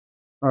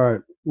All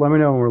right. Let me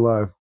know when we're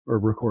live or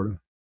recording.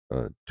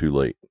 Too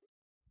late.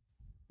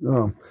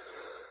 Oh,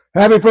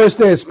 happy first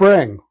day of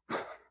spring.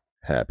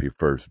 Happy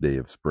first day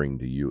of spring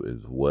to you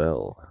as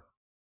well.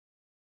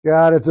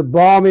 God, it's a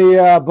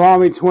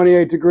balmy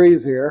 28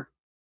 degrees here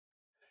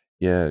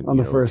Yeah, on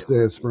the first day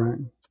of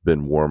spring. it's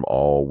been warm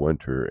all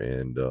winter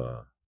and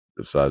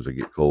decides to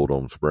get cold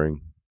on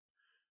spring.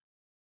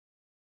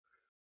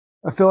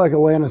 I feel like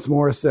Alanis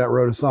Morissette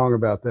wrote a song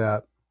about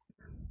that.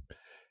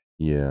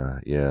 Yeah,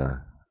 yeah.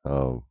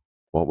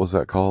 What was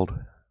that called?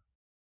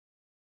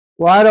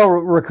 Well, I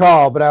don't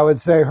recall, but I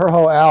would say her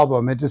whole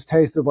album, it just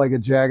tasted like a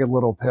jagged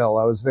little pill.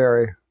 I was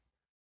very,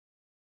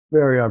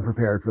 very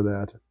unprepared for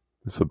that.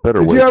 It's a better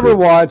Did way you ever to.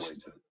 watch,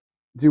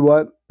 do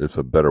what? It's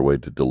a better way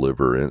to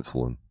deliver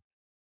insulin.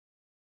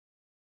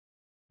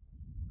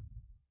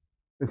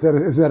 Is that a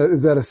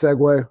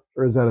segue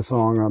or is that a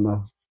song on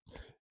the?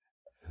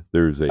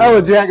 There's Oh, a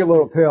a jagged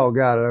little pill.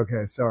 Got it.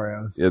 Okay,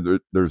 sorry.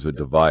 there's a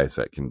device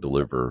that can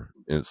deliver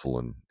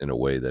insulin in a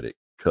way that it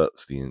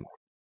cuts the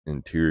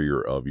interior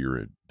of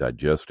your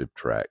digestive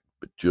tract,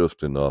 but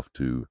just enough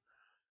to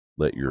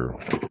let your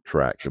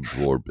tract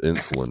absorb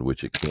insulin,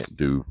 which it can't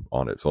do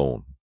on its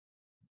own.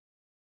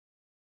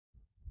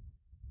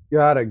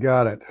 Got it.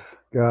 Got it.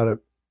 Got it.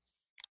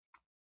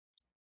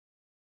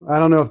 I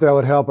don't know if that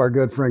would help our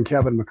good friend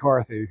Kevin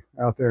McCarthy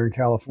out there in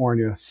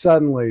California.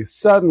 Suddenly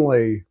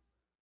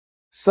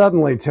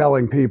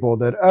telling people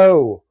that,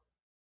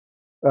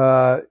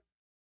 uh,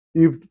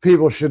 you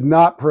people should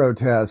not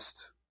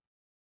protest,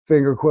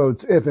 finger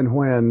quotes, if and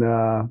when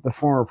the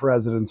former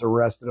president's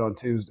arrested on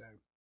Tuesday.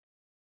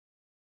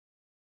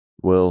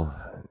 Well,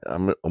 I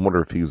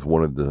wonder if he's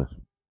one of the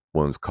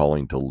ones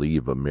calling to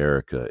leave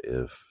America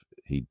if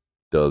he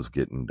does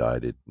get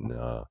indicted.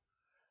 And,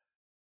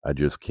 I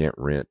just can't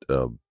rent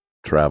a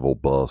travel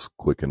bus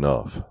quick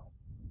enough.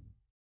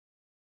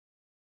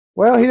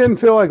 Well, he didn't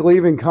feel like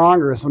leaving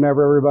Congress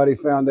whenever everybody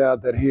found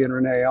out that he and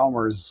Renee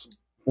Elmers,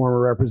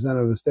 former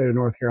representative of the state of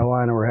North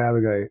Carolina, were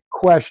having a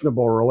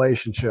questionable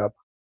relationship.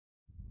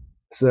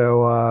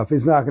 So if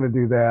he's not going to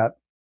do that,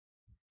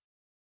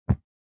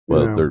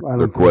 Well, I their don't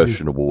think he's.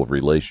 questionable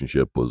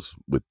relationship was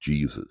with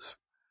Jesus.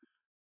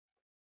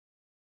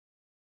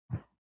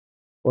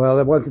 Well,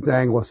 that once it's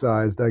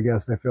anglicized, I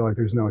guess they feel like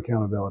there's no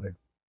accountability.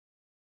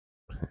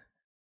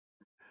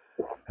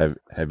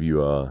 Have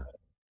you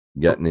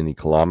gotten any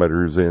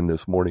kilometers in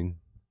this morning?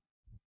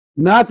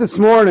 Not this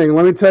morning.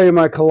 Let me tell you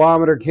my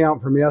kilometer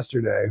count from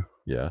yesterday.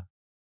 Yeah,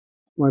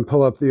 Let me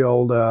pull up the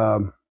old,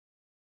 the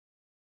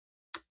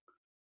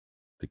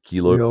the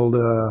kilo. old,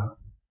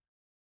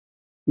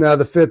 no,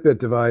 the Fitbit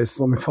device.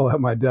 Let me pull out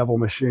my Devil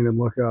machine and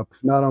look up.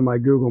 Not on my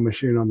Google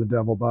machine on the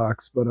Devil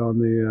box, but on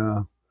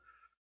the.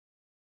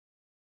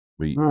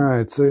 We All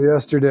right. So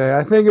yesterday,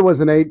 I think it was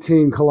an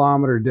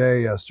 18-kilometer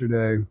day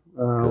yesterday.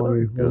 Let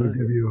me good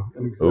give you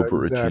an exact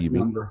overachieving.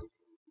 number.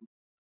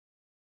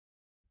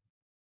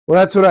 Well,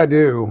 that's what I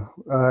do.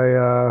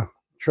 I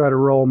try to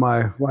roll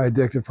my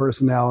addictive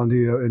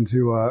personality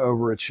into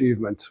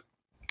overachievement.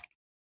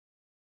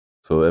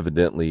 So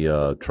evidently,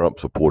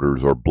 Trump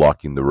supporters are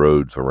blocking the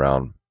roads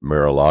around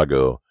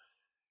Mar-a-Lago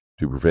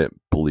to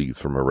prevent police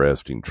from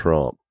arresting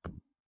Trump.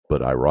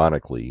 But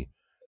ironically,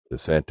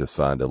 DeSantis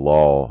signed a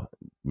law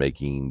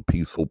making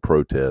peaceful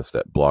protest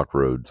at block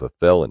roads a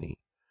felony.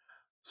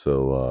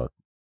 So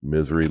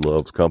misery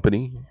loves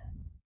company.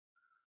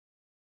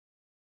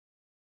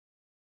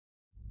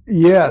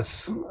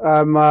 Yes,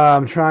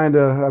 I'm trying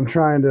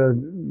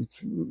to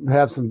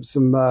have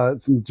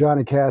some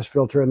Johnny Cash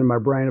filter into my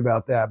brain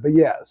about that. But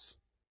yes,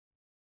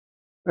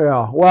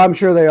 yeah. Well, I'm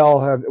sure they all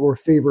were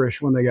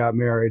feverish when they got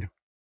married.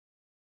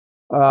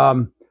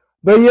 Um,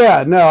 but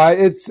yeah, no,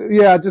 it's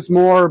yeah, just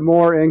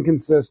more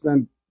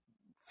inconsistent,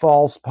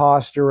 false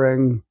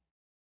posturing.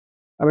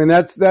 I mean,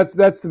 that's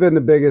been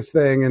the biggest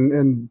thing,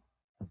 and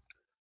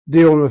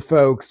dealing with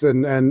folks,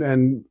 and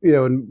and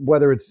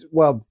whether it's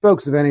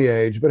folks of any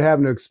age, but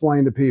having to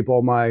explain to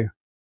people my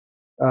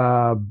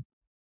uh,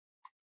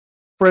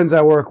 friends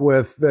I work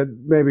with that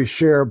maybe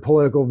share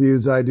political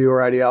views I do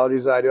or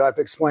ideologies I do. I've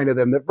explained to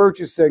them that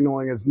virtue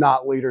signaling is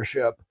not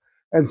leadership,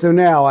 and so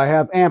now I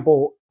have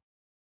ample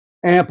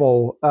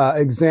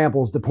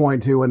examples to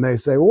point to when they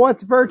say, "Well,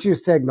 what's virtue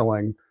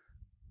signaling?"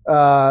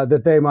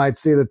 That they might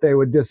see that they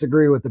would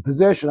disagree with the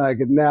position. I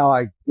could now,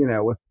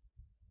 with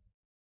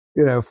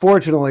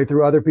fortunately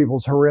through other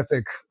people's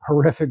horrific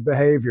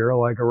behavior,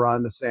 like a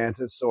Ron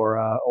DeSantis or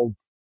old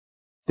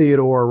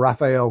Theodore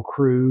Rafael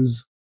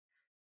Cruz,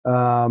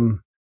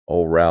 um,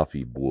 Oh,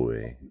 Ralphie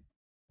boy.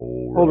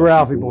 Oh, old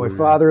Ralphie Ralphie boy, boy.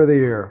 father of the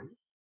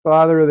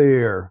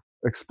year,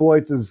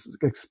 exploits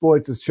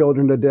his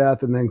children to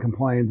death, and then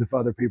complains if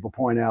other people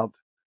point out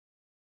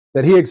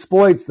that he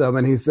exploits them,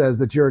 and he says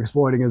that you're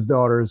exploiting his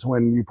daughters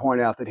when you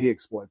point out that he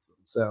exploits them.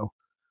 So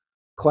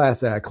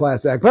class act,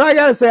 class act. But I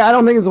gotta say, I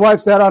don't think his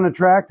wife's that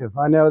unattractive.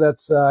 I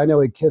know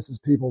he kisses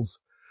people's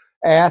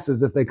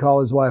asses if they call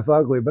his wife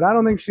ugly, but I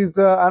don't think she's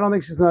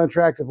an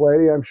attractive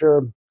lady. I'm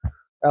sure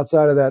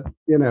outside of that,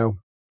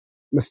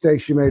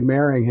 mistake she made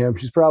marrying him,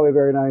 she's probably a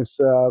very nice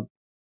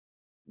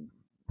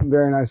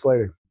very nice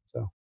lady.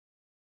 So,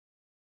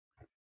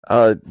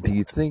 do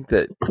you think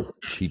that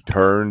she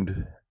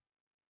turned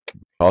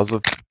because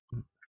of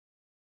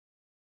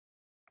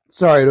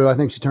sorry, do I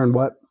think she turned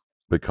what?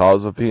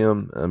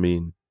 him? I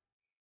mean,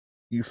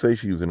 you say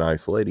she was a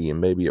nice lady,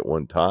 and maybe at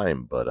one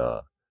time,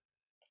 but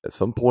at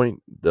some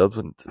point,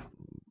 doesn't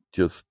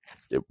just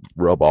it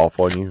rub off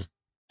on you?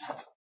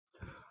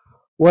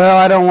 Well,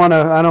 I don't want to.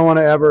 I don't want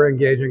to ever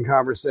engage in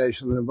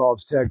conversation that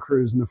involves Ted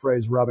Cruz and the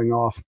phrase "rubbing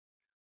off."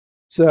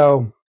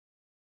 So,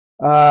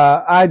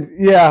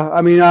 yeah.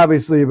 I mean,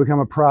 obviously, you become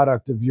a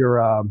product of your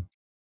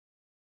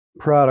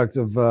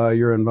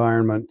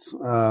environment.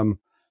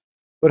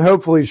 But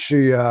hopefully,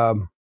 she.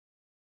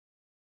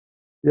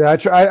 Yeah, I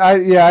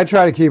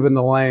try to keep in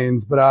the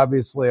lanes, but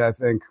obviously, I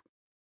think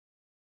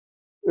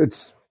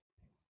it's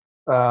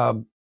uh,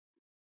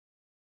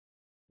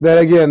 that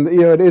again.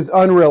 It is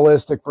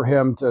unrealistic for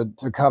him to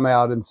come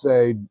out and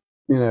say,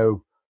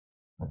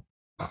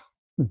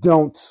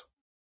 don't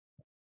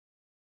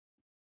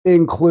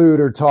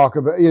include or talk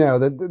about,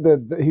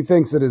 that he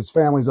thinks that his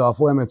family's off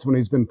limits when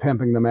he's been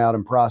pimping them out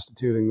and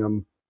prostituting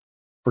them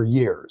for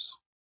years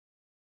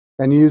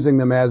and using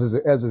them as his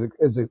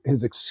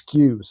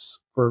excuse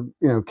for,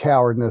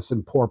 cowardness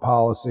and poor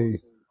policy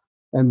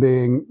and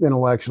being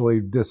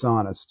intellectually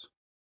dishonest.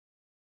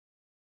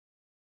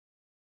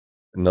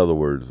 In other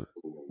words,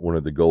 one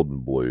of the golden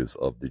boys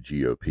of the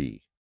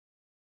GOP.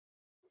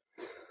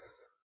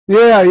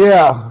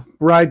 Yeah.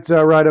 Right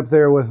up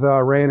there with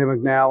Randy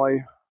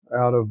McNally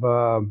out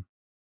of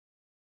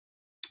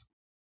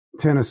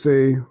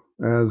Tennessee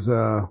as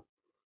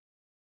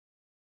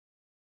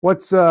what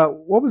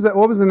was that?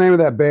 What was the name of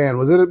that band?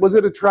 Was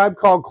it a Tribe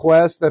Called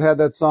Quest that had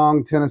that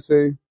song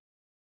Tennessee?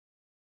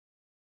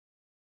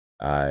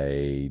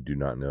 I do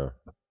not know.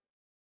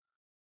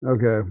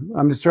 Okay,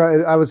 I'm just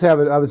trying. I was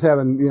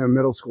having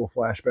middle school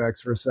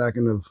flashbacks for a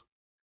second of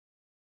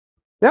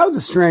that was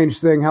a strange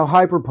thing how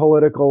hyper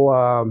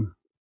political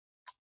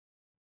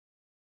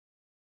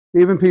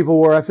even people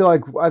were. I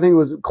think it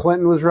was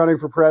Clinton was running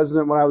for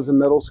president when I was in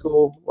middle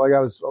school. Like I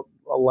was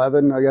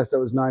 11. I guess that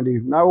was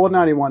 91,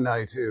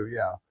 92.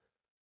 Yeah,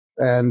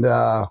 and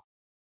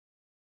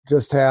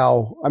just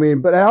how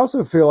but I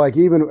also feel like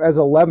even as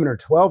 11 or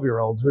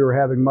 12-year-olds, we were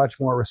having much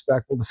more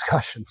respectful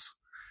discussions.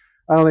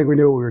 I don't think we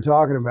knew what we were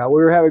talking about.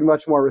 We were having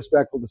much more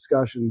respectful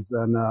discussions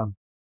than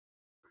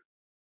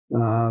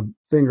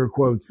finger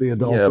quotes the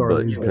adults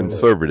are. Yeah, but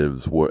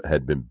conservatives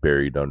had been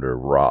buried under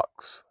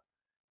rocks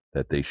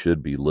that they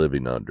should be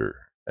living under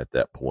at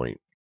that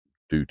point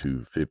due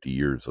to 50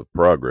 years of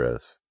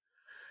progress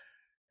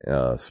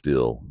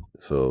still.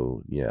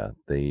 So, yeah,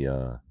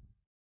 they're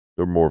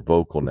more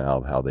vocal now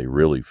of how they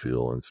really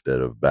feel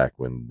instead of back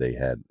when they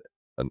had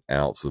an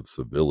ounce of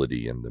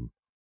civility in them.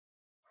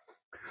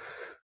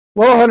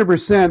 Well,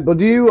 100%.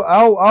 But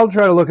I'll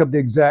try to look up the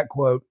exact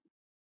quote.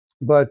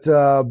 But,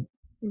 Ron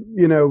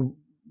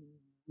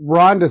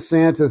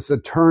DeSantis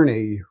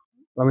attorney,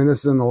 this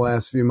is in the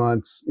last few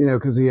months,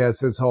 because he has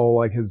his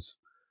whole, his,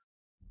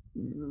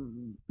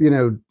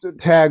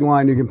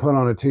 tagline you can put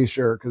on a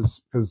T-shirt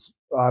because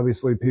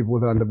obviously people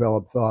with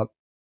undeveloped thought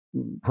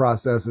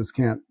processes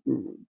can't,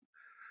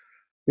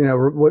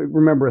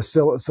 remember a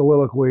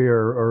soliloquy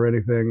or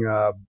anything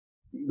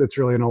that's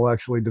really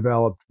intellectually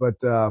developed. But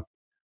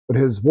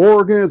his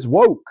war against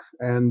woke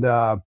and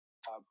that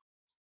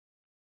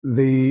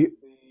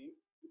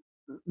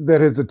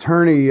his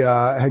attorney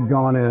had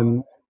gone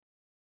in.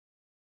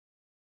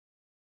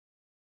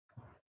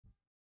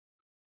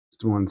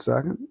 Just 1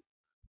 second.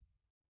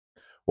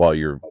 While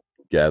you're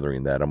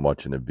gathering that, I'm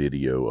watching a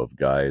video of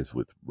guys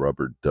with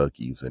rubber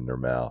duckies in their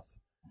mouth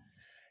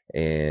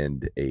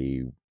and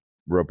a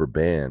rubber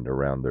band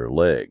around their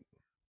leg.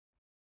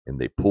 And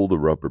they pull the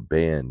rubber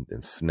band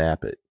and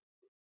snap it.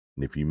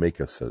 And if you make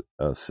a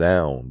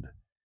sound,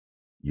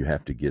 you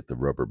have to get the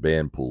rubber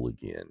band pull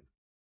again.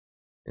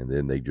 And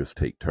then they just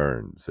take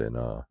turns. And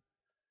I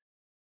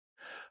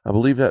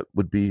believe that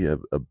would be a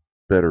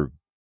better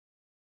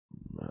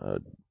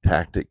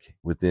tactic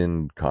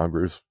within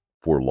Congress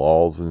for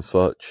laws and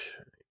such.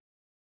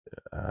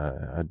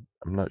 I'm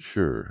not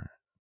sure.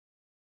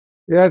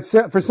 Yeah,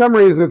 for some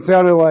reason it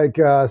sounded like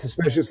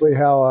suspiciously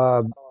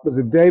how was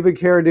it David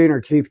Carradine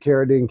or Keith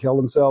Carradine killed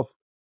himself?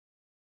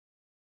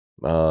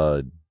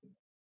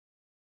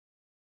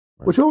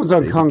 Which one was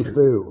on Kung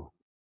Fu?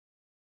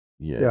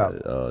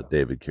 Yeah.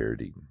 David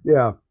Carradine.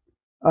 Yeah,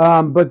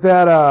 but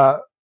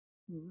that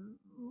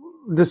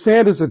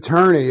DeSantis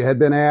attorney had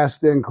been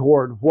asked in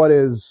court, what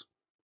is,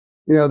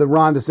 the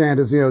Ron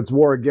DeSantis, it's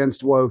war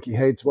against woke. He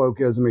hates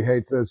wokeism. He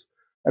hates this.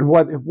 And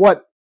what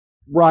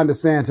Ron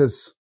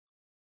DeSantis,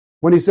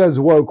 when he says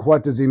woke,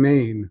 what does he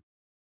mean?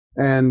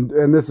 And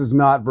this is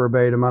not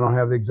verbatim. I don't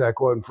have the exact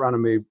quote in front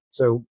of me.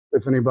 So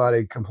if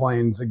anybody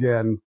complains,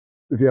 again,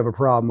 if you have a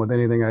problem with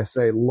anything I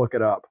say, look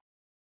it up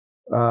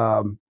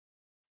on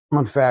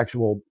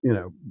factual,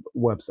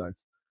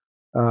 websites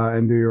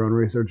and do your own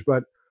research.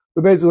 But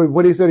basically,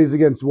 what he said, he's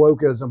against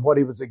wokeism. What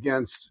he was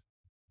against,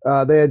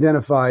 they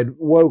identified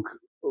woke.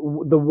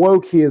 The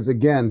woke he is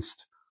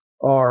against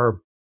are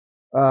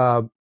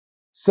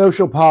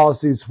social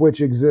policies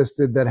which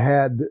existed that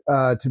had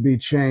to be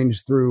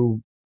changed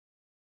through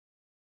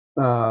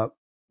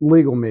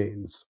legal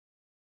means,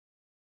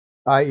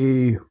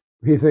 i.e.,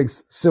 he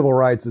thinks civil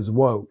rights is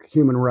woke,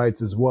 human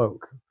rights is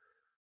woke.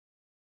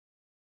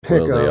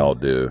 Well, they all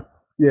do.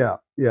 Yeah.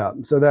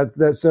 So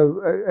that's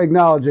so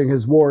acknowledging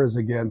his war is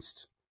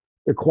against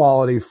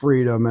equality,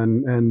 freedom,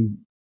 and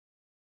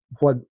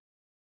what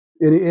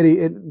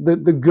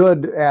the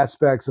good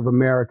aspects of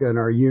America and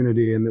our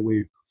unity, and that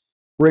we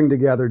bring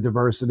together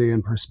diversity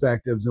and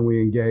perspectives, and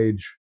we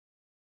engage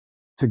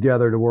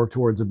together to work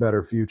towards a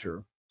better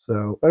future.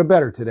 So, but a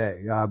better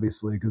today,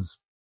 obviously, because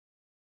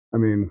I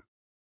mean,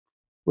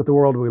 with the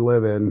world we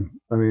live in,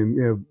 I mean,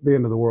 the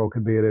end of the world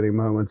could be at any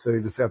moment. So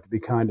you just have to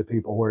be kind to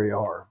people where you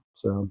are.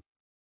 So,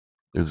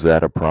 is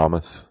that a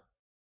promise?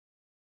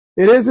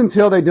 It is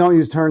until they don't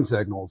use turn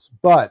signals.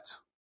 But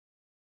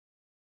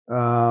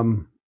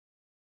the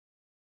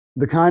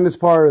kindest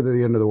part or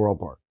the end of the world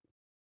part?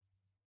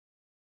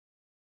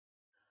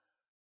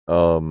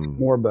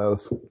 More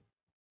both.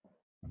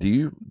 Do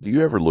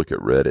you ever look at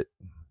Reddit?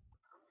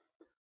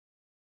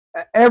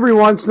 Every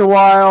once in a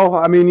while.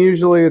 I mean,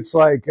 usually it's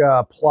like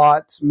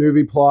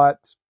movie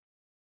plot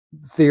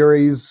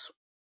theories.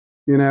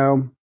 I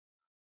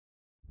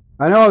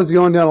know I was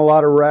going down a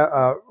lot of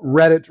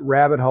Reddit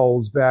rabbit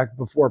holes back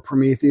before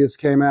Prometheus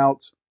came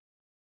out.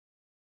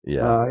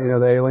 Yeah.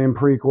 The Alien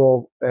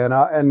prequel, and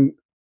I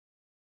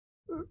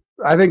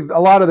think a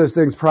lot of those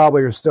things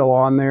probably are still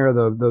on there,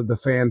 the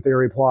fan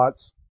theory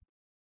plots.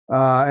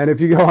 And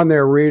if you go on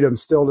there, read them,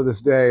 still to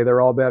this day,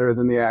 they're all better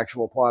than the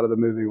actual plot of the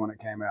movie when it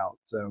came out.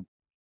 So,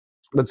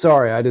 but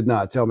sorry, I did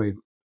not. Tell me,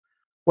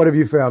 what have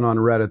you found on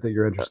Reddit that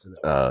you're interested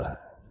in?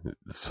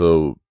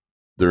 So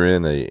they're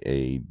in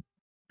a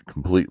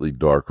completely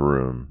dark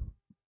room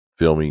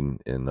filming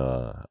in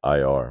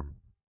IR,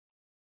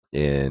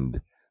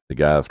 and the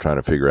guy's trying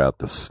to figure out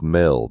the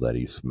smell that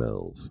he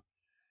smells,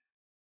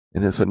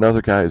 and it's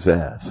another guy's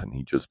ass, and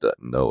he just doesn't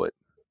know it.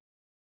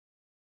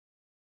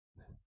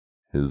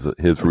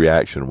 His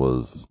reaction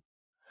was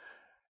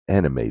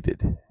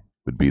animated,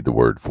 would be the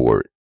word for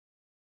it.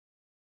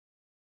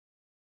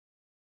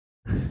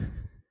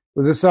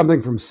 Was this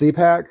something from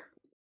CPAC?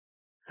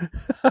 I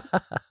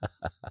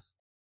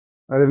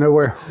didn't know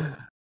where.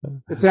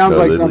 It sounds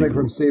like something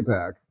from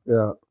CPAC.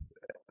 Yeah.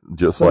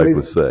 Just like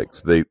with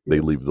sex, they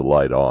leave the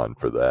light on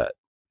for that.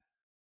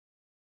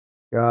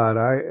 God,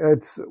 I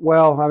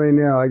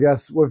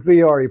guess with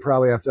VR you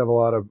probably have to have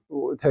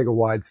take a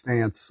wide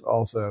stance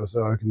also,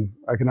 so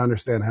I can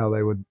understand how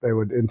they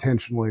would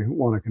intentionally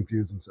want to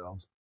confuse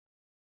themselves.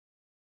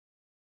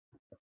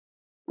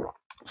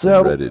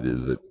 So Reddit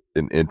is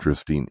an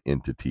interesting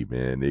entity,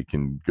 man. It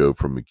can go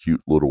from a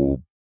cute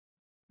little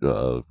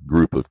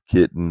group of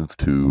kittens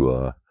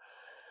to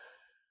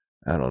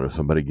I don't know,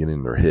 somebody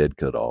getting their head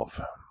cut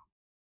off.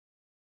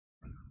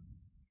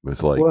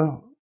 It's like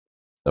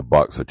a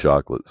box of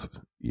chocolates.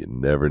 You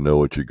never know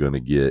what you're going to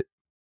get.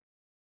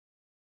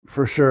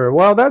 For sure.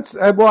 Well, I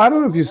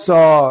don't know if you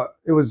saw.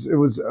 It was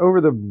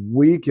over the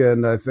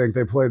weekend. I think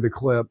they played the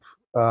clip.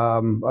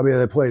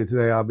 They played it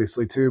today,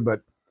 obviously too.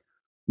 But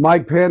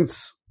Mike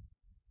Pence,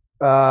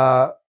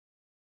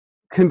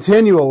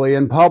 continually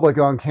in public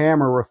on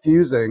camera,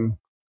 refusing,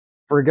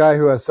 for a guy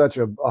who has such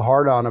a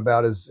hard on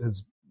about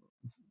his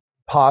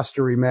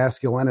postury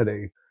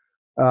masculinity,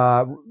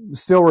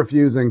 still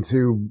refusing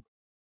to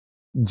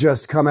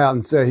just come out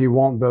and say he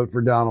won't vote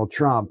for Donald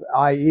Trump,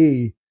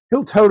 i.e.,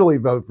 he'll totally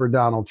vote for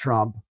Donald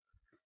Trump.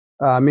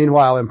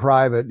 Meanwhile, in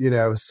private,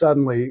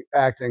 suddenly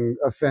acting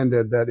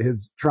offended that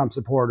his Trump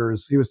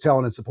supporters, he was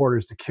telling his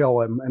supporters to kill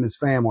him and his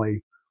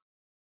family.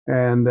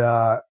 And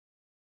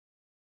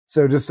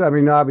so just,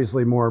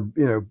 obviously more,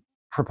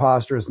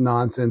 preposterous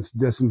nonsense,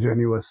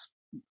 disingenuous.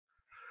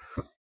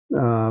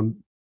 Well,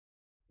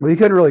 you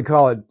couldn't really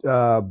call it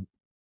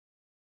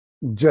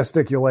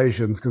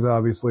gesticulations because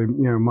obviously,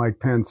 Mike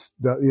Pence,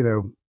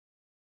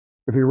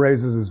 if he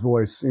raises his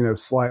voice,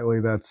 slightly,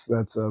 that's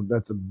a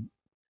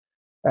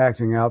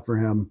acting out for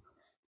him.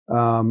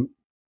 So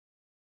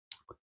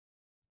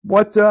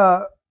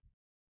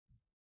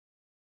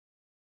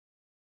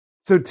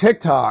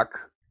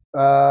TikTok,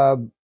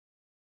 do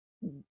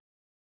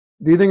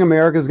you think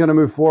America is going to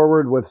move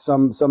forward with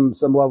some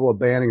level of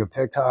banning of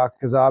TikTok?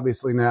 Because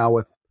obviously now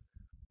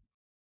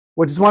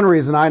which is one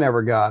reason I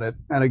never got it.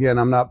 And again,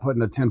 I'm not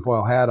putting a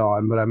tinfoil hat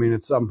on, but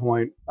at some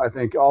point, I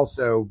think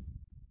also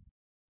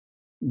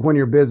when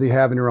you're busy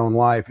having your own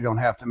life, you don't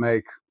have to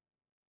make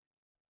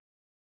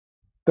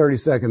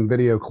 30-second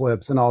video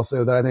clips. And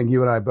also that I think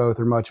you and I both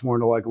are much more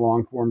into like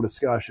long form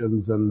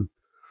discussions. And,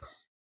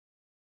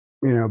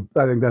 I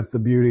think that's the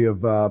beauty of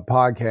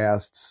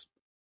podcasts,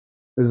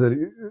 is that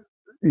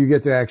you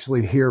get to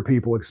actually hear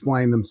people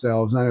explain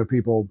themselves. I know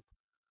people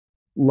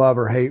love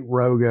or hate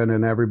Rogan,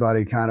 and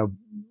everybody kind of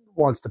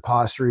wants to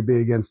posture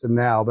be against him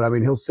now, but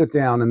he'll sit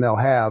down and they'll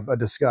have a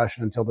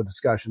discussion until the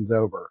discussion's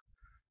over.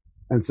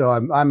 And so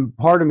I'm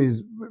part of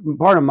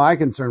my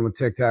concern with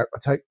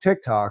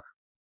TikTok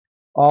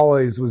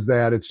always was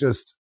that it's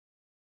just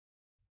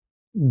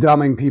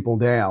dumbing people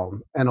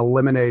down and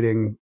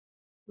eliminating,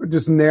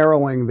 just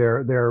narrowing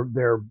their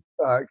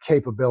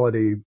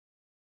capability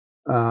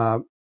uh,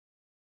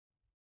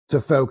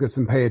 to focus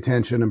and pay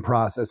attention and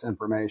process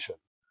information.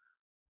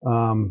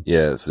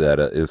 Yeah, it's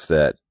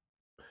that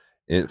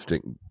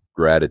instant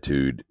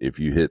gratitude. If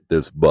you hit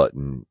this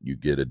button, you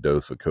get a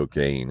dose of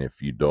cocaine.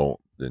 If you don't,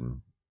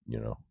 then you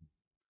know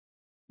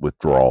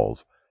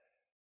withdrawals.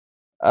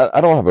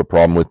 I don't have a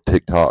problem with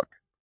TikTok.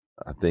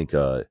 I think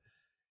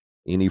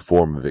any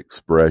form of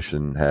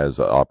expression has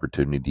an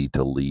opportunity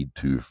to lead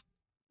to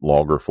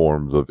longer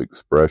forms of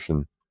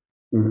expression.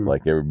 Mhm.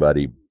 Like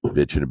everybody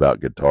bitching about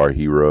Guitar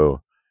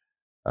Hero.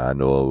 I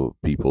know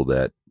people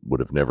that would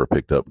have never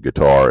picked up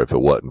guitar if it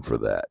wasn't for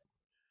that.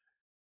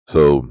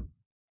 So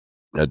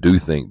I do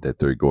think that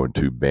they're going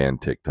to ban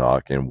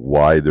TikTok, and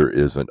why there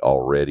isn't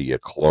already a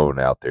clone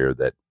out there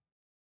that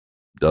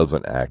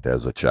doesn't act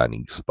as a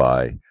Chinese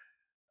spy,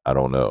 I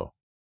don't know.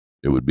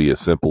 It would be as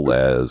simple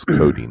as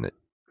coding it.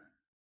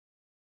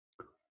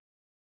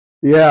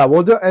 Yeah,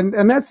 well,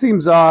 and that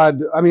seems odd.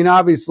 I mean,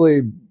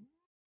 obviously,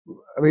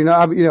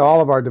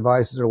 all of our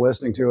devices are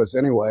listening to us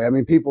anyway. I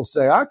mean, people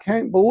say, "I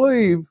can't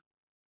believe,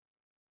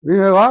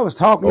 I was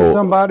talking to Oh,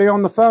 somebody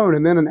on the phone,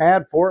 and then an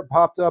ad for it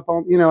popped up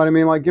on, you know what I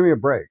mean? Like, give me a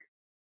break."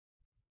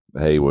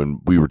 hey, when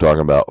we were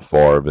talking about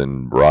Favre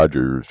and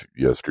Rogers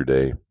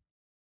yesterday,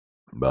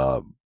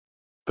 uh,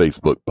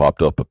 Facebook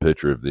popped up a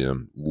picture of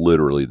them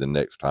literally the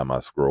next time I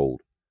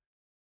scrolled.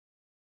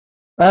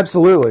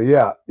 Absolutely,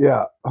 yeah,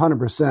 yeah,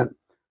 100%.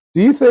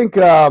 Do you think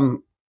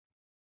how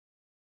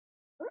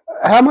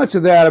much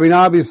of that? I mean,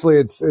 obviously,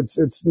 it's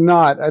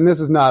not, and this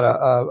is not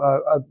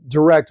a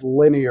direct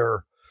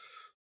linear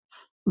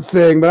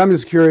thing, but I'm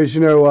just curious.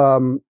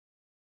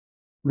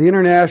 The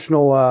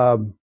international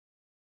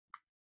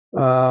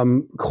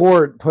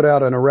court put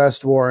out an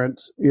arrest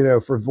warrant,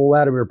 for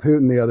Vladimir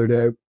Putin the other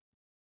day,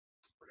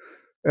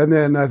 and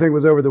then I think it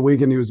was over the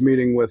weekend he was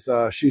meeting with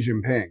Xi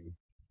Jinping.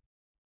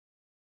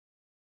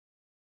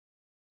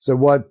 So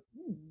what,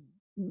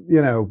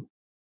 you know,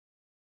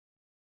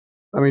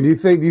 I mean, do you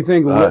think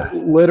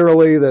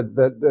literally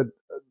that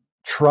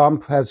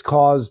Trump has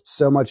caused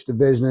so much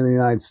division in the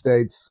United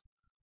States?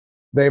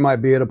 They might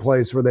be at a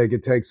place where they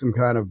could take some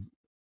kind of,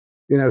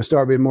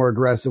 start being more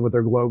aggressive with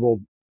their global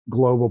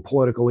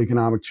political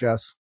economic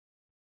chess.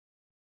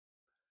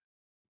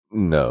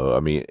 No, I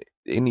mean,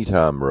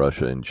 anytime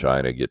Russia and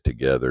China get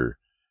together,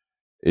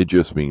 it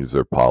just means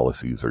their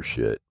policies are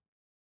shit.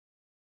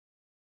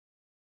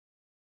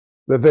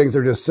 The things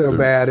are just so They're,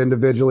 bad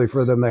individually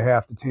for them, they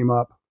have to team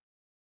up.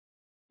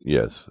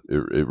 yes,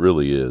 it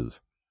really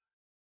is.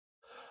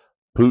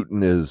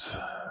 Putin is,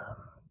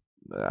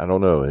 I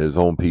don't know, his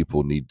own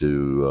people need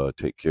to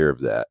take care of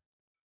that,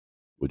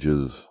 which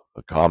is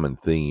a common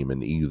theme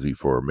and easy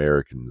for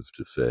Americans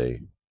to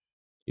say,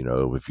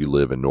 if you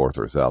live in North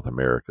or South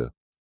America,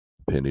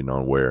 depending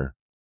on where.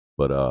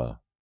 But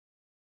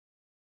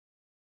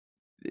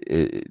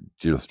it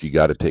just, you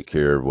got to take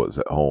care of what's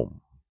at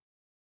home.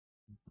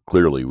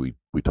 Clearly, we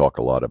talk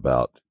a lot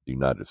about the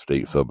United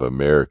States of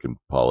American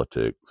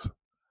politics,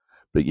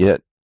 but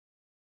yet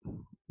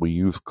we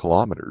use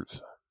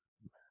kilometers.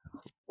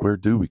 Where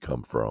do we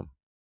come from?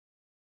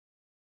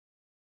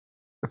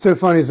 It's so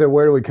funny. So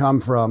where do we come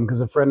from?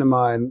 Because a friend of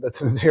mine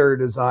that's an interior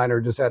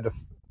designer just had to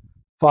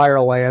fire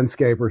a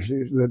landscaper.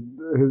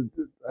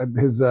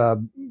 His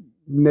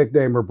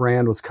nickname or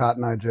brand was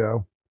Cotton Eye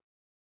Joe.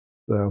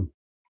 So,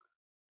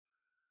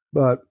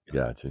 but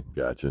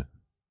Gotcha.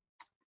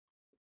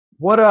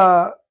 what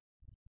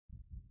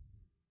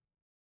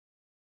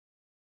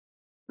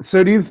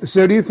so do you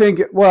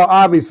think? Well,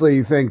 obviously,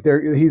 you think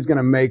he's going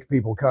to make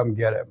people come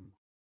get him.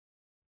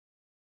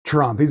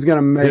 Trump. He's going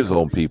to make. His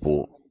own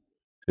people,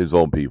 his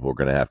own people are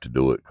going to have to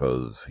do it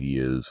because he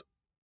is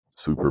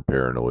super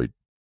paranoid,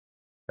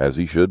 as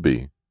he should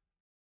be.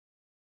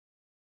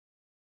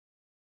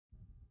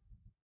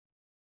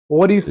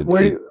 What do you? It,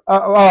 Where do it, you?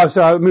 Oh,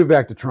 sorry. I'll move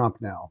back to Trump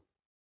now.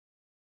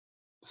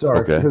 Sorry,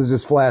 okay. because it's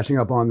just flashing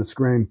up on the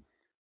screen.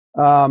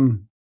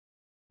 Um,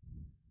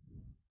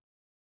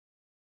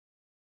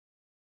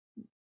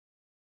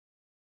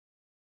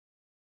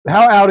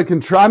 how out of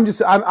control?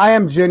 I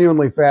am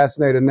genuinely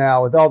fascinated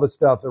now with all the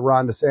stuff that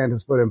Ron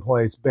DeSantis put in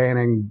place,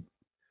 banning,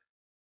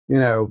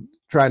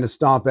 trying to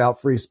stomp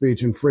out free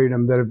speech and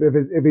freedom. That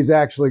if he's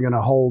actually going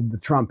to hold the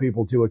Trump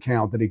people to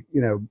account, that he,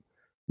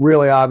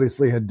 really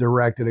obviously had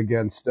directed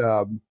against,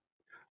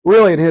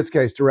 really in his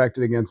case,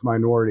 directed against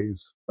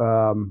minorities,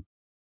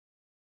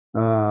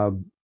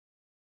 because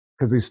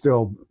he's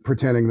still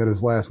pretending that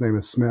his last name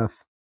is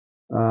Smith.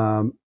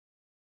 Um,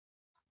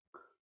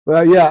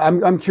 but yeah,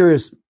 I'm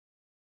curious.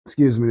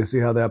 Excuse me, to see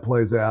how that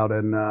plays out,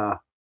 and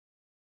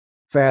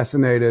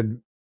fascinated.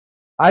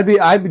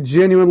 I'd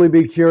genuinely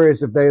be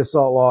curious if they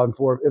assault law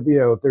enforcement,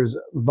 if there's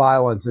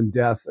violence and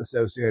death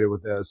associated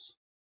with this,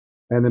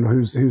 and then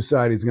whose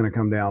side he's going to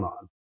come down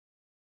on.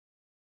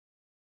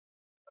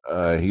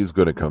 He's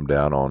going to come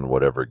down on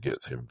whatever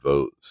gets him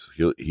votes.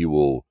 He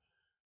will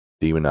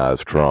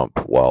demonize Trump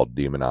while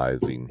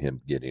demonizing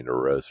him getting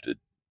arrested.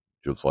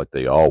 just like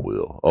they all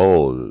will.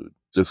 Oh,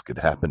 this could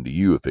happen to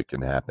you if it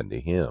can happen to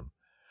him.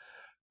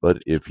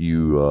 But if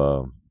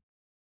you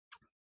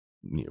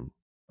know,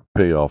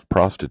 pay off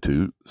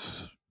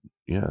prostitutes,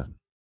 yeah,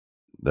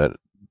 that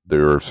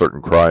there are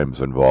certain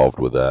crimes involved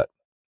with that.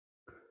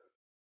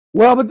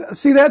 Well, but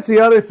see, that's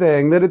the other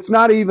thing, that it's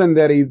not even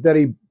that he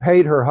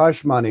paid her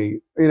hush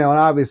money, and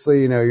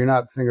obviously, you're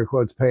not finger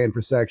quotes paying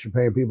for sex, you're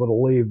paying people to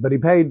leave, but he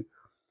paid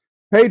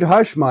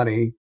hush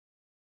money,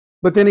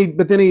 but then he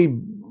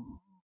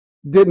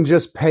didn't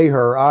just pay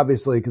her,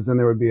 obviously, because then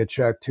there would be a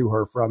check to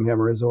her from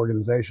him or his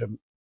organization,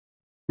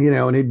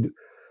 and he'd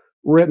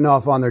written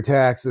off on their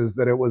taxes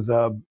that it was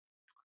a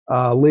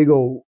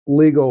legal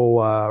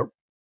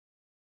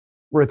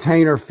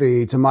retainer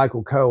fee to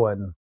Michael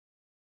Cohen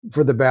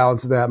for the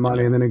balance of that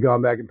money, and then he'd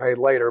gone back and paid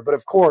later. But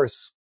of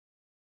course,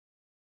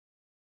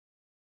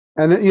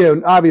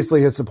 and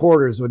obviously his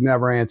supporters would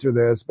never answer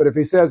this, but if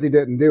he says he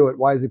didn't do it,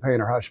 why is he paying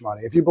her hush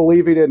money? If you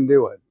believe he didn't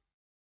do it,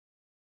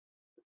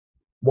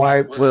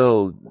 why?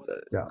 Well,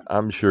 Yeah.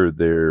 I'm sure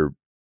their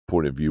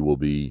point of view will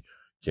be,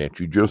 can't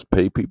you just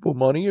pay people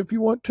money if you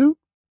want to?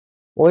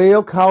 Well,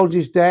 he'll call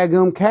just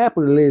daggum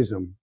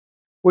capitalism,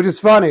 which is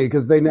funny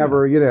because they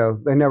never,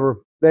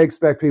 they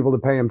expect people to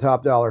pay him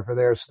top dollar for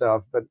their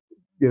stuff, but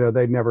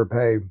they'd never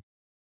pay.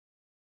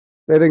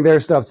 They think their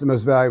stuff's the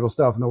most valuable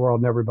stuff in the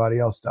world, and everybody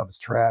else's stuff is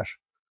trash.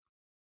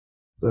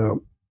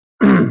 So,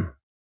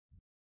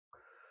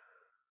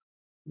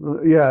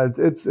 yeah,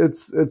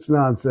 it's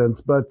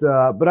nonsense. But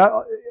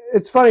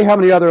it's funny how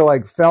many other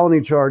like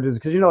felony charges,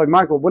 because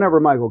whenever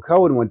Michael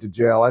Cohen went to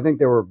jail, I think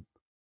there were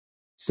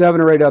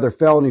 7 or 8 other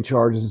felony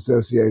charges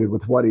associated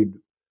with what he'd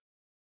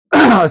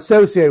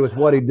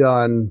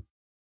done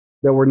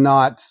that were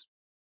not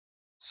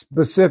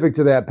specific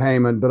to that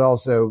payment, but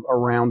also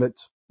around it.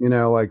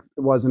 Like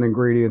it wasn't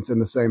ingredients in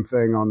the same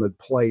thing on the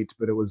plate,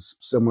 but it was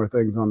similar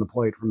things on the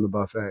plate from the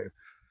buffet.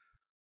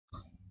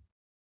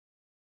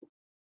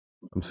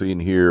 I'm seeing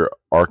here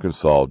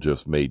Arkansas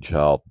just made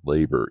child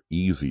labor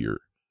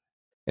easier,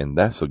 and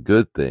that's a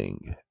good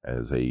thing,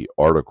 as a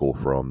article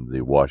from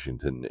the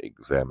Washington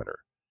Examiner.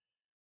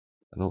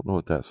 I don't know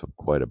what that's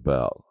quite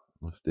about.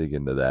 Let's dig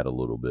into that a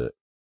little bit.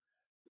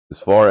 As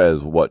far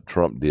as what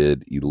Trump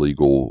did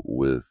illegal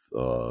with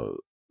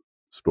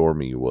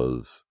Stormy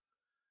was,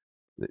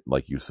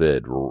 like you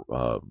said,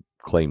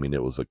 claiming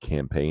it was a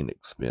campaign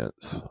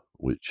expense,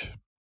 which,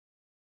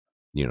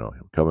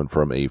 coming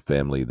from a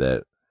family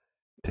that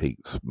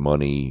takes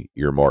money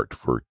earmarked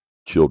for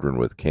children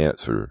with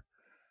cancer,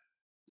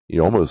 it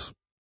almost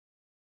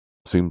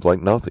seems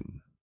like nothing.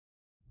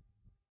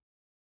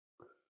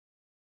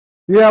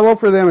 Yeah, well,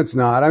 for them it's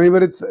not. I mean,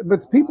 but it's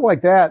people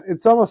like that.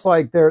 It's almost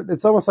like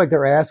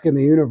they're asking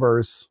the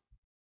universe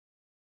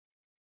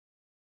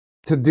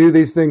to do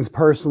these things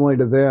personally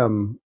to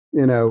them.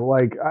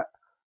 Like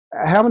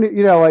how many?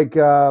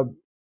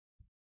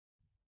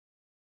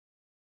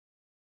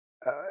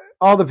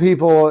 All the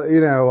people.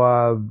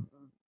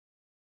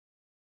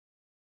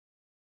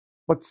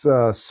 What's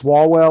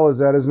Swalwell? Is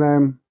that his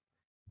name?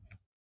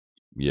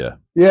 Yeah.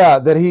 Yeah,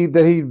 that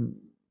he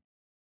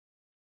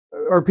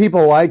or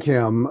people like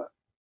him.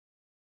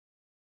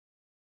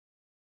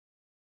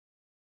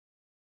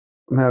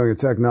 I'm having a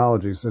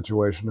technology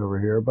situation over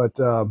here, but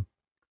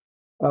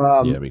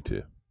Yeah, me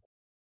too.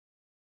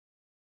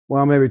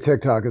 well, maybe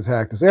TikTok has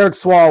hacked us. Eric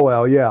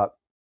Swalwell, yeah.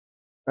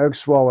 Eric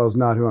Swalwell is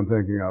not who I'm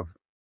thinking of.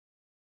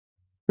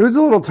 Who's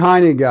the little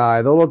tiny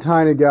guy? The little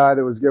tiny guy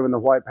that was given the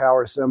white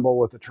power symbol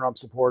with the Trump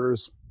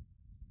supporters.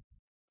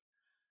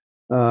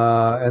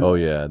 Oh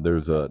yeah,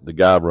 there's the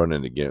guy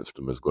running against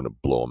him is going to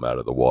blow him out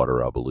of the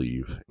water. I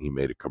believe he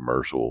made a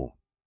commercial.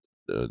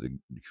 You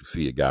can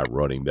see a guy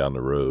running down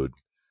the road,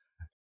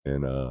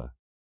 and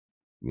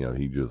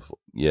he just,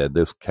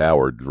 this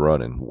coward's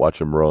running.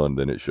 Watch him run.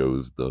 Then it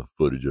shows the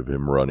footage of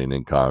him running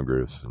in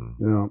Congress,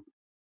 and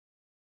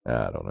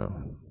I don't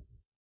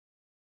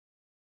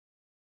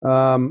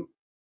know.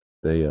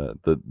 They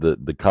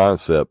the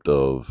concept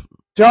of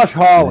Josh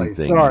Hawley.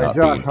 anything Sorry, not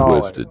Josh being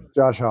Hawley. twisted.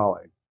 Josh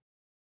Hawley.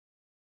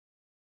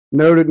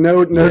 Noted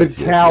Yes,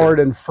 coward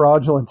and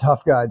fraudulent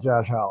tough guy,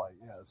 Josh Hawley.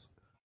 Yes.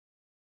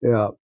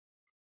 Yeah.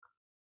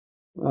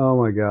 Oh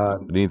my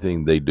God. But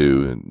anything they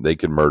do, they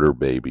can murder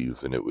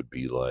babies, and it would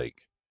be like,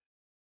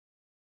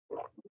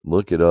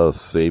 look at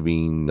us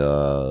saving.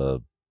 I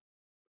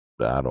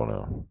don't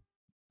know.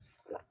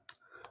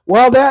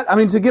 Well,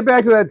 to get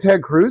back to that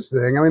Ted Cruz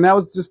thing, I mean, that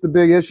was just the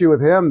big issue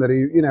with him, that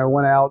he,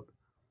 went out,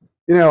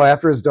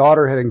 after his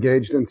daughter had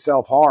engaged in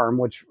self-harm,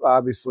 which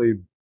obviously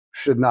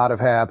should not have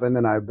happened.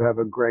 And I have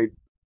a great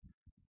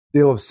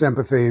deal of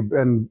sympathy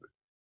and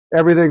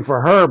everything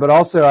for her, but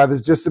also I have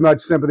just as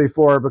much sympathy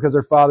for her because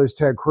her father's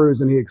Ted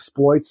Cruz and he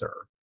exploits her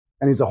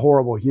and he's a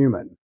horrible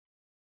human.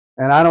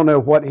 And I don't know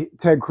what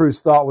Ted Cruz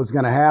thought was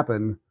going to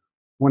happen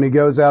when he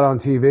goes out on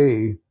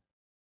TV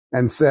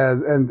and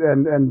says, and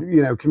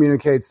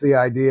communicates the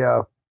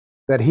idea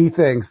that he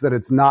thinks that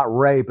it's not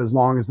rape as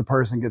long as the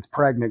person gets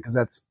pregnant, because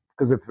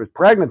if there's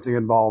pregnancy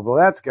involved, well,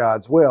 that's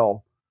God's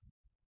will,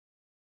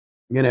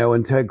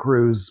 in Ted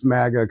Cruz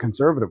MAGA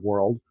conservative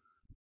world.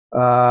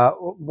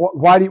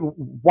 Why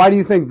do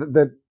you think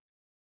that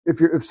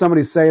if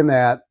somebody's saying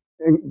that,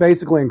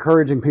 basically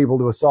encouraging people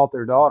to assault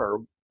their daughter,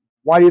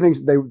 why do you think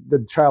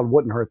the child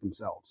wouldn't hurt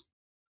themselves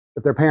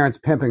if their parents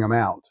pimping them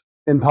out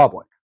in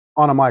public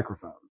on a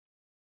microphone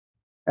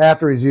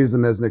after he's used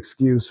them as an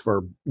excuse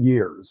for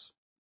years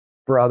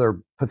for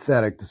other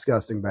pathetic,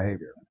 disgusting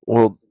behavior?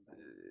 Well,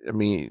 I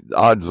mean,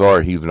 odds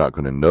are he's not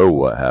going to know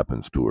what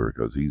happens to her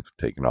because he's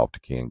taken off to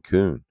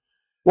Cancun.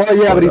 Well,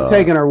 yeah, but But he's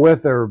taking her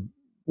with him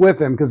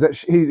because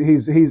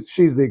she's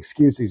the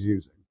excuse he's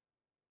using.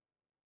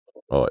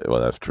 oh,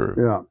 well, that's true.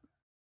 Yeah,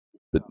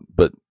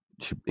 But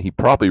he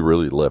probably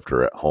really left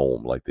her at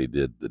home like they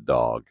did the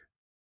dog.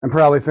 and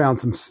probably found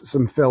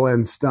some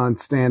fill-in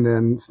stunts,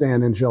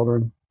 stand-in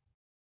children.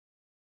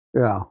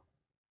 Yeah,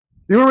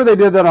 you remember they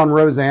did that on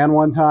Roseanne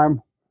one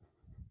time?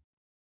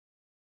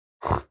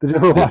 Did you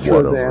ever watch Did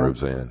what on Roseanne?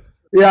 Roseanne?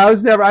 Yeah,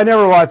 I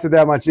never watched it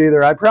that much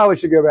either. I probably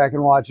should go back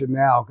and watch it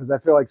now because I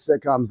feel like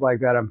sitcoms like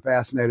that I'm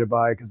fascinated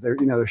by because they're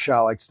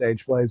shot like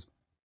stage plays.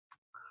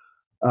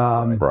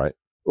 Right.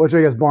 Which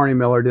I guess Barney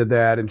Miller did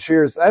that, and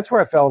Cheers. That's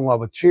where I fell in love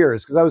with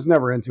Cheers because I was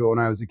never into it when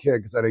I was a kid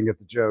because I didn't get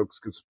the jokes.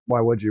 Because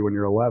why would you when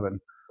you're 11?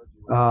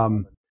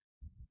 Um,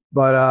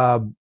 but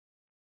on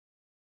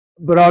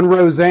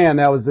Roseanne,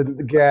 that was the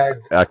gag.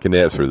 I can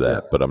answer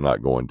that, but I'm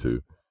not going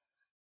to.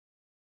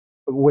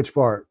 Which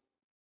part?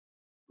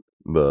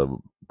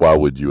 Why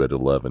would you at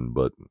 11?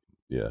 But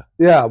yeah.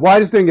 Yeah, well, I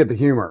just didn't get the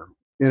humor.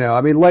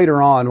 I mean,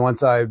 later on,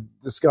 once I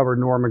discovered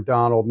Norm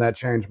Macdonald, and that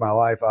changed my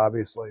life,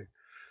 obviously.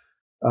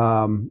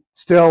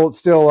 Still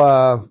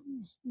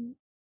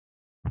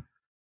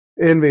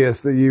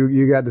envious that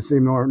you got to see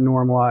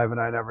Norm live and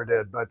I never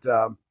did,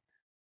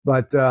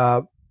 but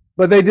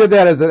they did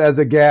that as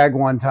a gag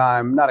one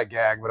time, not a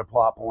gag, but a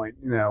plot point,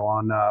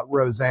 on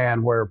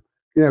Roseanne, where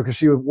because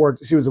she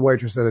was a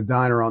waitress at a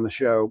diner on the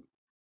show.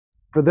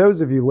 For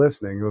those of you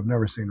listening who have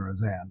never seen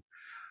Roseanne,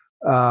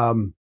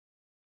 and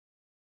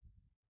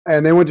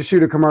they went to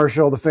shoot a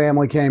commercial. The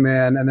family came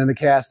in, and then the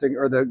casting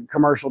or the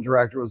commercial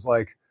director was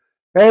like,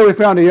 "Hey, we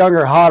found a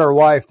younger, hotter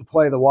wife to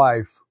play the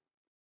wife,"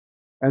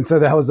 and so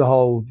that was the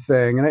whole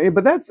thing.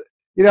 But that's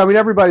I mean,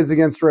 everybody's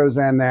against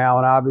Roseanne now,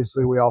 and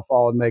obviously we all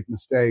fall and make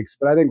mistakes.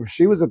 But I think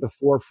she was at the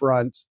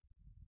forefront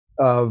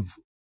of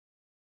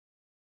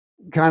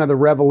kind of the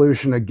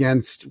revolution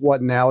against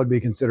what now would be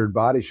considered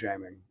body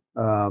shaming,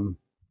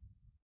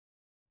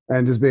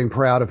 and just being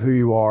proud of who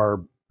you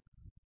are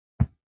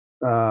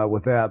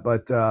with that.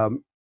 But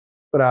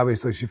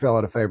obviously she fell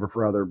out of favor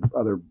for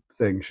other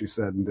things she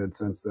said and did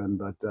since then.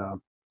 But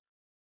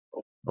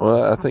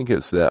Well, I think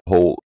it's that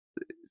whole.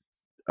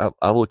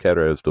 I look at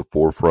her as the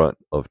forefront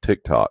of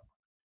TikTok.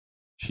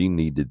 She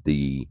needed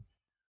the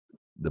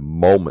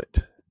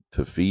moment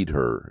to feed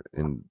her,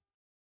 and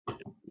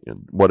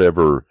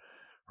whatever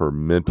her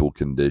mental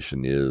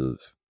condition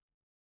is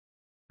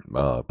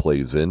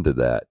plays into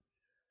that,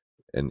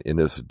 and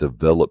it's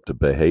developed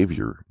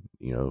behavior.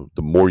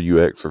 The more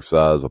you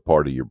exercise a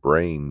part of your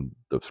brain,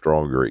 the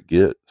stronger it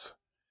gets.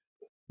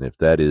 And if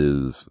that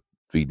is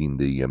feeding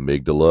the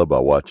amygdala by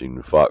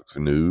watching Fox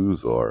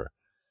News or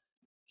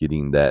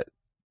getting that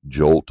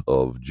jolt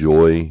of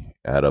joy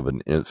out of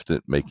an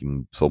instant,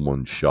 making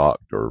someone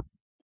shocked or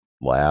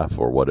laugh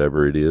or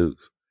whatever it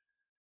is.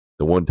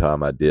 The one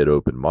time I did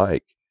open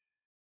mic,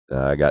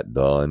 I got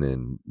done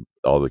and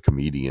all the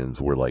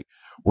comedians were like,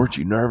 "Weren't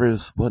you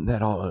nervous? Wasn't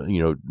that all,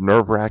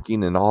 nerve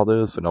wracking and all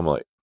this?" And I'm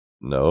like,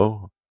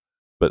 "No,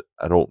 but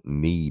I don't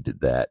need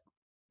that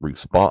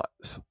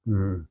response."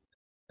 mm-hmm.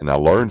 And I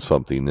learned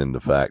something in the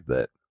fact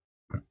that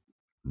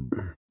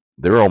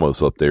they're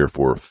almost up there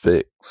for a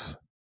fix.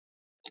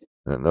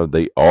 No,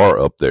 they are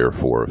up there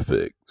for a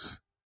fix.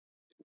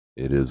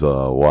 It is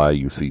why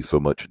you see so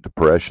much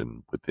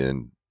depression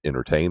within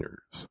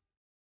entertainers.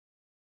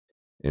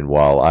 And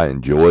while I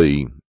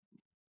enjoy,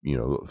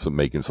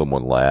 making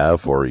someone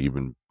laugh or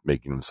even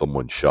making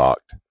someone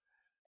shocked,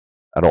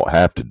 I don't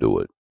have to do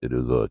it. It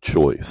is a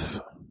choice.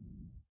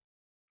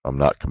 I'm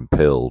not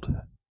compelled.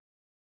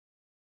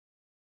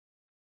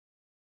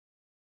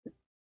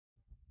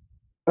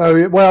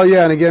 Oh well,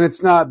 yeah, and again,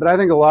 it's not. But I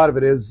think a lot of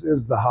it is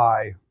the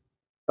high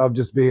of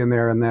just being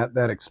there and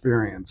that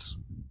experience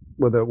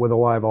with a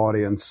live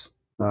audience.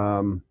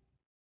 That's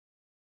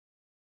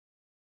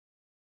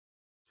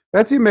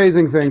the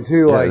amazing thing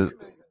too. Yeah, Like,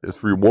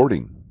 it's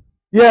rewarding.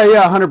 yeah,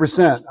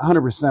 100%,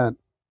 100%.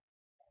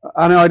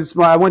 I know.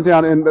 I went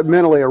down in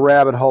mentally a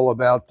rabbit hole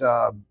about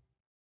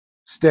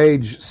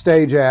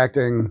stage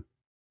acting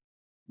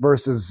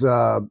versus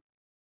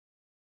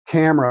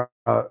camera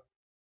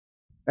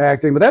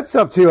acting, but that's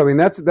stuff too. I mean,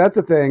 that's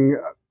a thing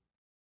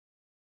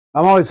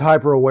I'm always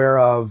hyper aware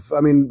of.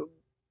 I mean,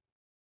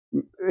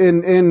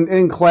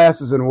 in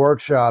classes and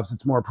workshops,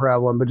 it's more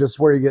prevalent, but just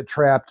where you get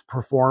trapped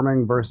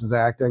performing versus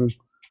acting,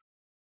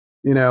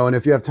 and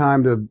if you have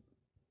time to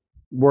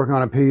work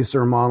on a piece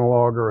or a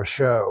monologue or a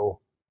show,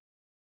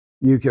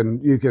 you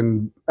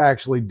can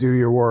actually do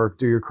your work,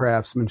 do your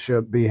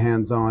craftsmanship, be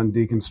hands-on,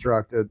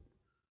 deconstruct it,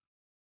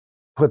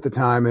 put the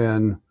time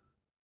in,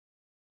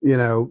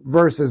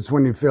 versus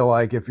when you feel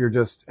like if you're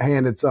just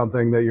handed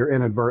something that you're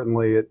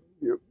inadvertently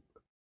you're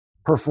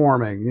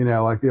performing,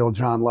 like the old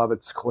John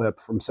Lovitz clip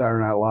from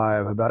Saturday Night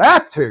Live about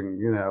acting,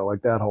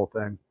 like that whole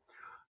thing.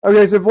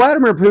 Okay, so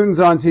Vladimir Putin's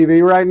on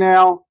TV right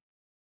now.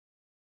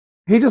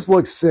 He just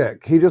looks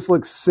sick. He just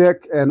looks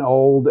sick and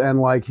old, and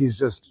like he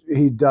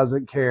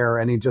doesn't care,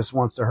 and he just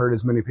wants to hurt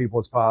as many people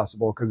as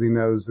possible because he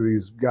knows that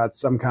he's got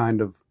some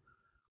kind of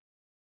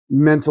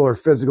mental or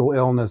physical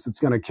illness that's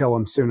going to kill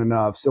him soon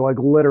enough. So, like,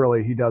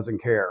 literally, he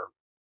doesn't care.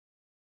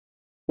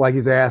 Like,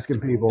 he's asking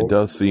It people.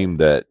 does seem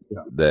that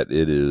Yeah. that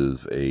it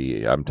is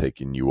I'm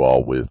taking you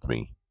all with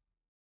me.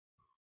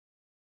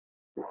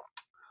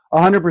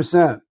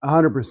 100%,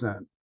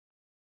 100%.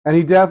 And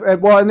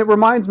and it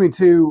reminds me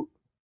too,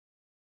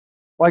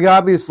 like,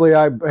 obviously,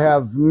 I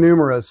have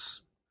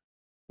numerous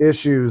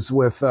issues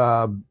with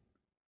the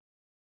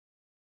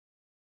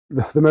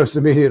most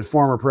immediate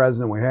former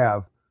president we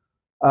have.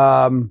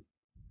 Um,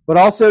 but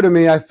also to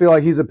me, I feel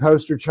like he's a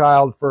poster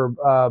child for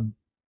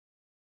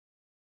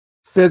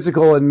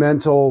physical and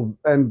mental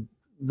and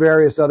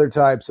various other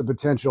types of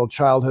potential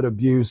childhood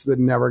abuse that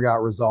never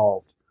got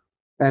resolved.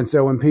 And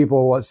so when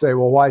people say,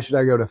 well, why should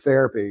I go to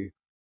therapy?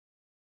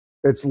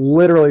 It's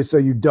literally so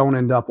you don't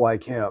end up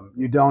like him.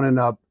 You don't end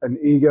up an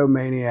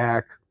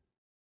egomaniac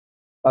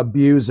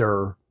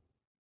abuser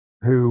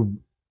who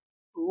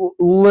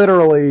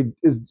literally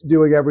is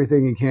doing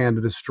everything he can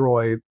to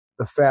destroy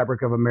the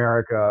fabric of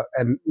America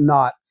and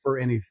not for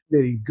any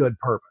good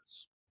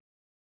purpose.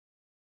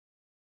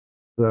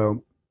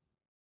 So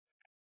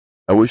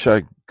I wish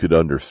I could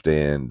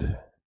understand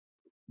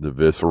the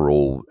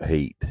visceral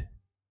hate.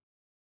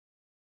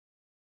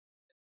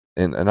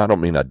 And I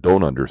don't mean I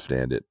don't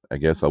understand it. I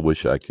guess I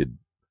wish I could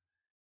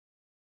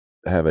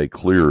have a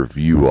clearer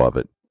view of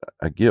it.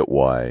 I get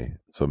why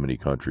so many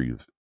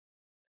countries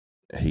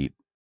hate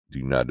the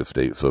United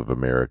States of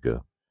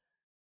America.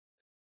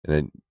 And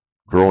then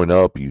growing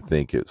up, you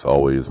think it's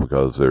always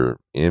because they're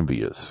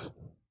envious.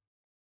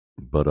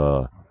 But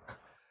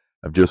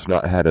I've just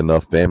not had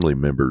enough family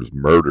members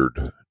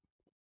murdered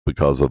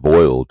because of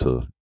oil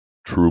to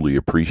truly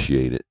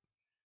appreciate it.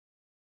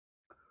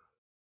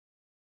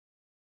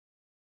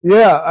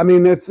 yeah, I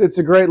mean it's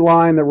a great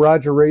line that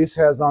Roger Reese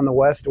has on The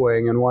West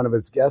Wing in one of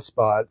his guest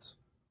spots.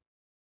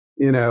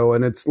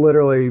 And it's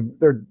literally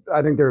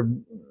I think they're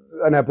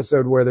an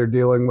episode where they're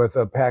dealing with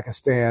a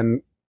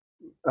Pakistan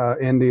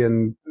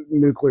Indian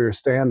nuclear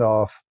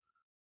standoff,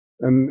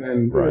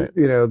 and Right.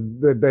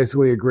 they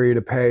basically agree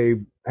to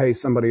pay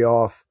somebody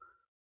off,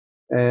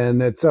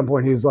 and at some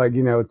point he's like,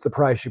 it's the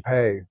price you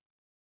pay,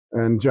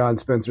 and John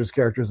Spencer's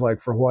character's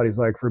like, for what? He's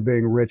like, for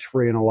being rich,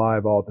 free, and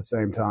alive all at the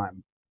same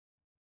time.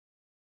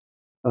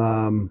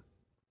 Um,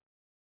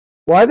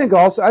 well, I think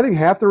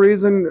half the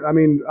reason, I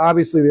mean,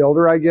 obviously, the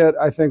older I get,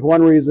 I think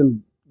one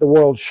reason the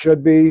world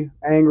should be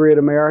angry at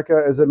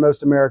America is that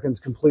most Americans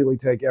completely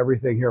take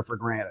everything here for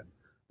granted.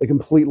 They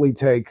completely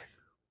take,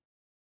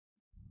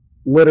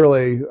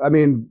 literally, I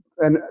mean,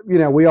 and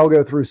we all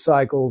go through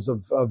cycles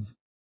of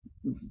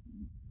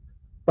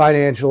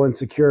financial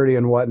insecurity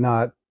and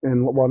whatnot,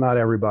 and well, not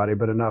everybody,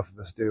 but enough of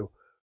us do.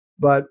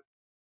 But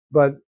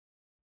but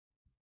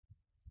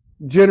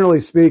generally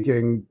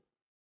speaking,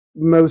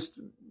 most,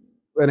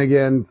 and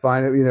again,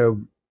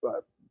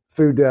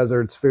 food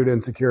deserts, food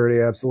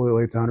insecurity,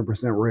 absolutely, it's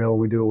 100% real, and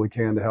we do what we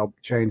can to help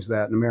change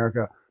that in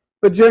America.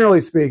 But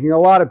generally speaking, a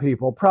lot of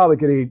people probably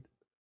could eat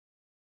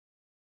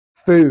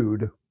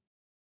food.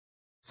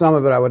 Some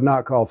of it I would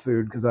not call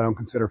food because I don't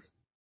consider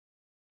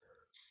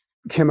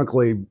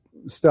chemically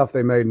stuff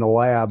they made in a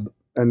lab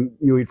and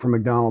you eat from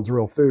McDonald's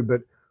real food.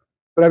 But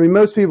I mean,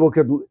 most people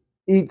could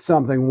eat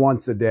something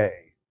once a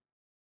day,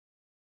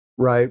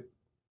 right?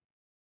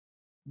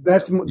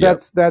 That's Yeah.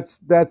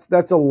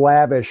 that's a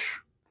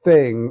lavish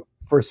thing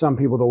for some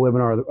people to live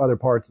in other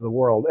parts of the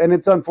world, and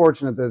it's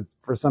unfortunate that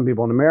for some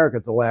people in America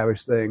it's a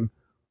lavish thing.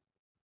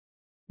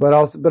 But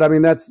I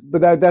mean that's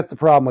the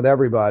problem with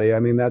everybody. I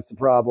mean that's the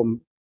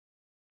problem.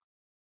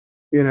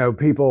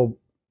 People,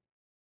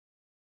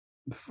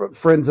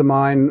 friends of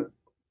mine.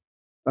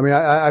 I mean,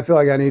 I feel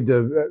like I need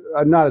to,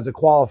 not as a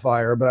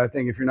qualifier, but I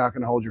think if you're not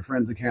going to hold your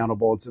friends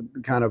accountable, it's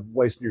kind of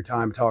wasting your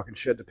time talking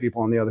shit to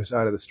people on the other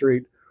side of the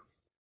street.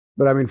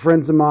 But I mean,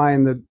 friends of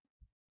mine that,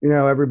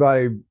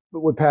 everybody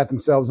would pat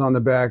themselves on the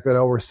back that,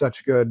 oh, we're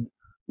such good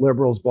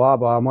liberals, blah,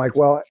 blah. I'm like,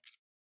 well,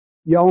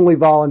 you only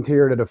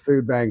volunteered at a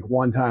food bank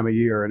one time a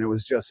year. And it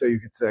was just so you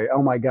could say,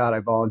 oh my God, I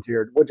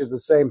volunteered, which is the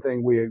same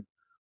thing we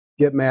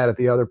get mad at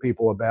the other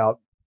people about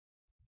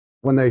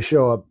when they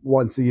show up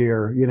once a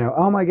year.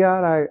 Oh my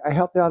God, I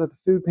helped out at the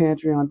food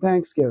pantry on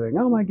Thanksgiving.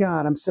 Oh my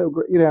God, I'm so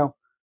great.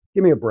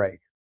 Give me a break.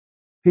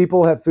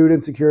 People have food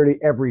insecurity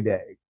every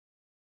day.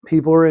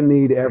 People are in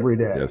need every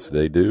day. Yes,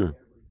 they do.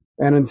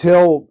 And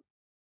until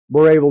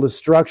we're able to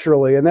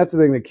structurally, and that's the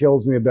thing that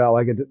kills me about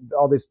like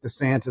all this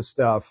DeSantis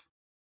stuff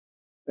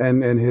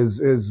and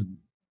his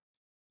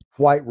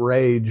white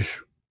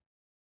rage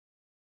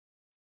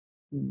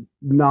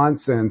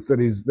nonsense that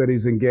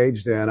he's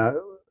engaged in,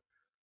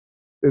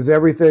 is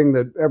everything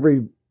that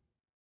every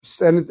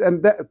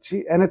and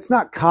it's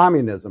not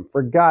communism,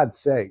 for God's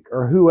sake,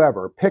 or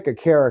whoever. Pick a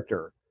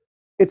character.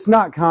 It's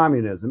not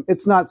communism.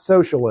 It's not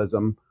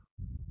socialism.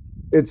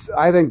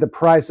 I think the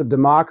price of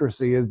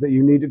democracy is that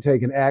you need to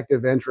take an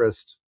active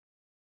interest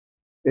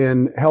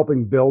in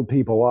helping build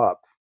people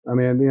up. I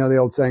mean, the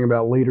old saying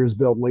about leaders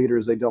build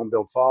leaders, they don't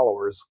build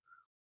followers.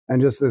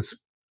 And just this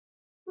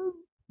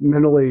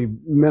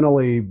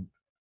mentally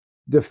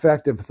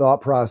defective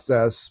thought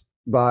process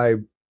by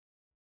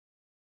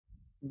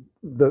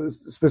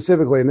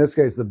specifically in this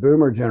case the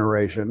boomer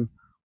generation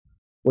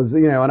was,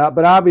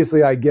 but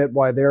obviously I get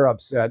why they're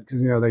upset,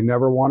 because they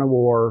never won a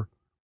war.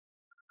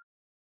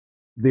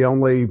 The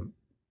only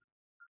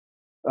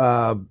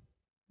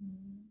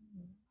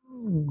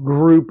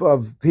group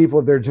of people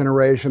of their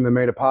generation that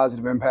made a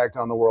positive impact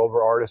on the world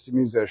were artists and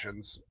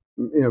musicians,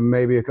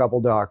 maybe a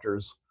couple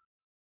doctors.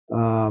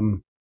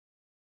 And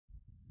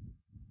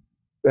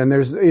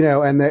there's,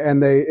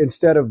 and they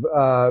instead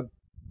of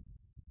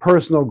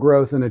personal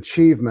growth and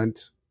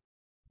achievement,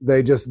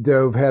 they just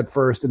dove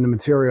headfirst into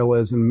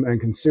materialism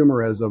and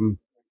consumerism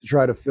to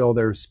try to fill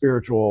their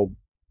spiritual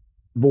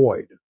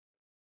void.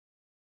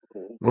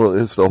 Well,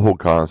 it's the whole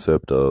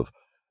concept of,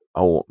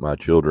 I want my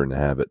children to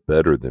have it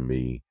better than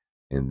me,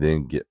 and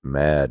then get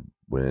mad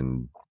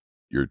when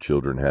your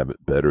children have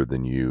it better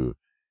than you,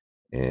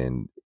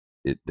 and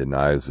it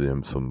denies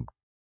them some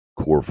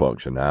core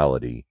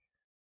functionality.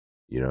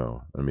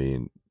 I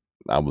mean,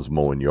 I was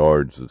mowing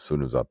yards as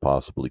soon as I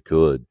possibly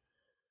could.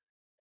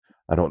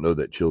 I don't know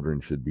that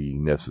children should be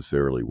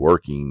necessarily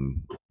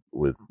working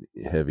with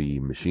heavy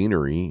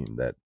machinery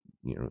that,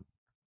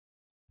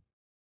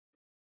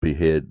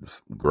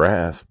 beheads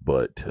grass,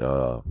 but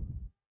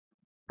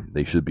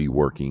they should be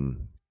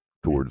working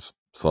towards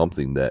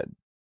something that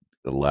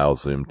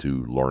allows them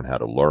to learn how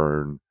to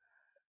learn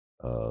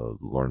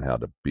how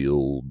to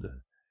build,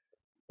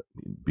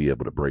 be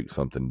able to break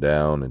something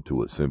down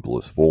into its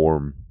simplest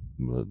form.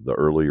 The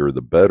earlier,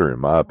 the better, in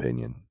my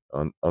opinion.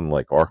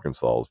 Unlike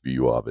Arkansas's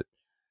view of it,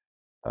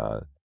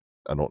 I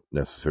don't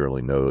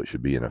necessarily know it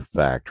should be in a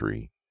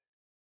factory,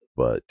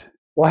 but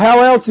well, how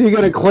else are you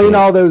going to clean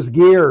all those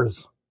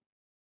gears?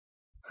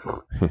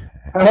 How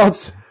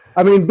else?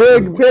 I mean,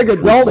 big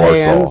adult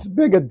hands.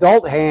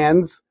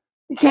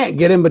 You can't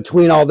get in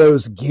between all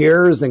those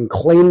gears and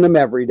clean them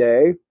every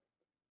day.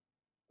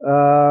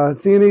 So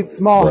you need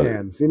small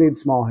hands. You need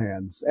small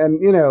hands, and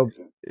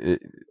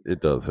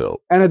it does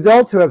help. And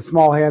adults who have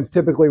small hands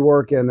typically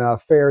work in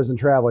fairs and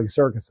traveling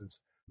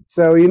circuses.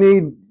 So you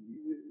need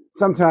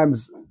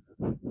sometimes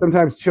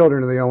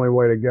children are the only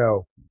way to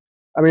go.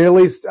 I mean, at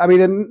least,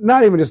 and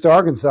not even just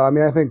Arkansas. I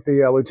mean, I think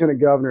the lieutenant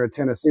governor of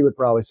Tennessee would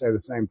probably say the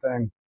same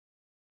thing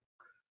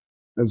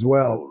as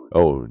well.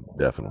 Oh,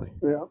 definitely.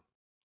 Yeah.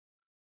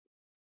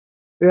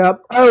 Yeah.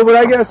 Oh, but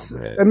I guess,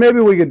 and maybe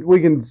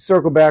we can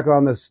circle back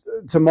on this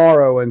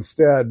tomorrow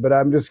instead. But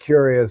I'm just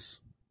curious.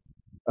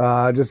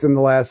 Just in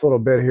the last little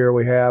bit here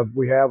we have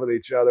with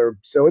each other.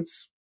 So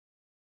it's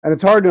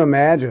hard to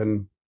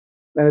imagine.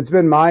 And it's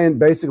been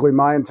basically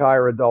my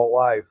entire adult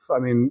life. I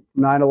mean,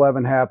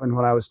 9/11 happened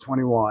when I was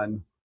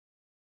 21.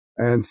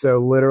 And so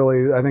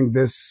literally, I think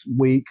this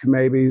week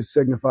maybe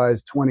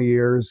signifies 20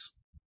 years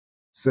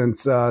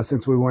since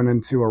we went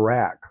into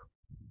Iraq.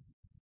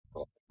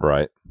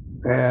 Right.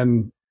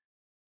 And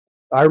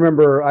I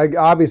remember, I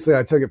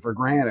took it for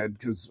granted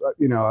because,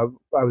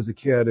 I was a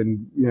kid,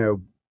 and,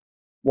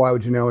 why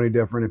would you know any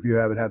different if you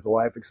haven't had the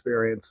life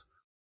experience?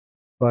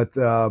 But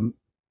I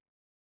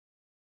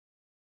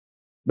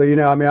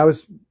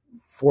was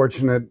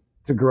fortunate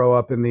to grow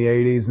up in the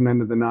 80s and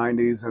into the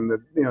 90s, and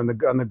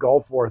the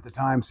Gulf War at the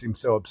time seemed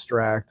so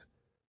abstract.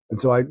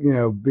 And so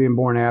being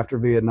born after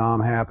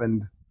Vietnam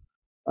happened,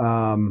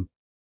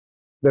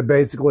 that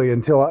basically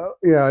until,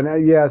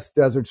 and yes,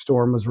 Desert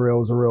Storm was real, it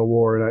was a real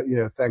war.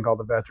 And I, thank all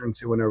the veterans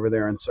who went over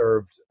there and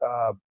served.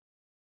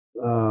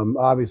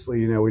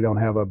 Obviously, we don't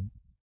have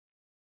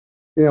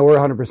we're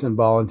 100%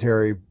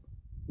 voluntary,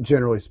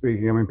 generally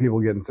speaking. I mean, people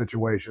get in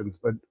situations,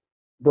 but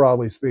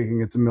broadly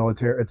speaking, it's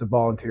a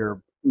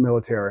volunteer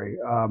military.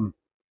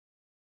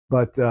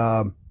 But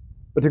to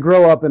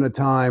grow up in a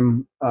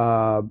time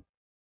that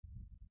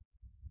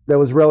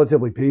was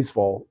relatively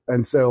peaceful,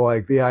 and so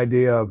like the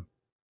idea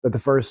that the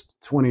first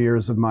 20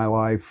 years of my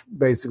life,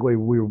 basically,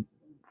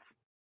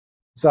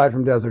 aside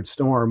from Desert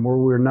Storm, where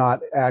we were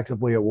not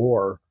actively at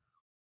war,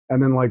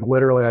 and then like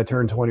literally I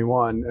turned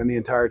 21, and the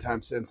entire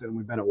time since then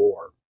we've been at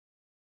war.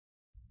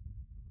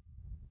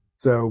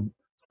 So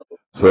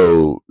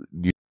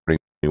you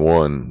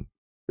 21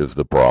 is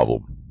the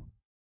problem.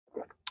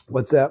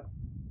 What's that?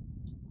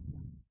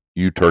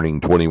 You turning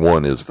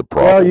 21 is the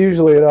problem. Well,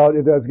 usually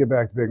it does get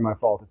back to being my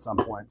fault at some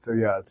point. So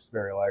yeah, it's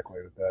very likely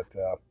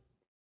that.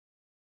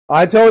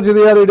 I told you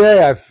the other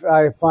day,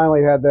 I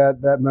finally had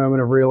that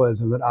moment of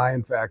realism that I,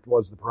 in fact,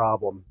 was the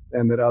problem,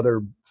 and that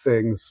other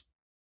things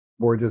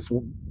were just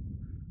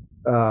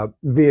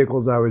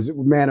vehicles I was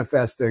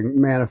manifesting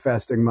my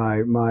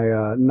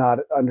not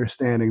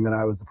understanding that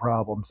I was the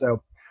problem.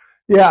 So,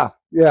 yeah,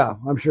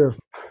 I'm sure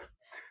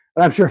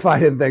And I'm sure if I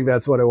didn't think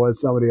that's what it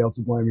was, somebody else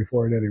would blame me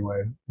for it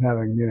anyway,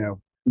 having,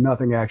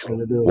 nothing actually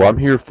to do with Well, it. I'm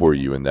here for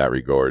you in that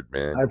regard, I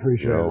man. You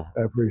appreciate it. know,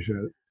 I appreciate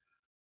it.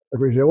 I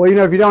appreciate it. Well,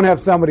 if you don't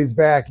have somebody's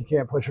back, you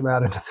can't push them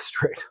out into the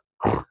street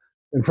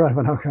in front of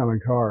an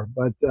oncoming car.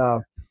 But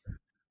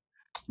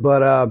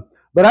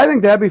I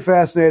think that'd be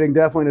fascinating,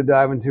 definitely to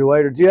dive into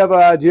later. Do you have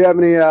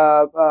any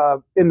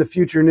in the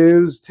future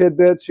news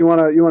tidbits you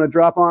wanna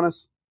drop on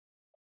us?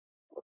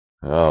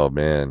 oh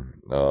man.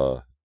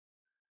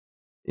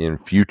 In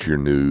future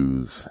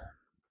news,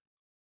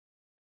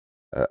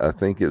 I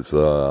think it's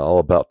all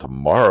about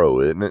tomorrow,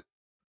 isn't it?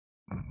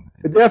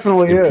 It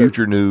definitely In is.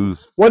 future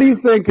news, What do you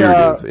think? here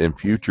it is. In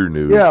future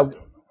Yeah.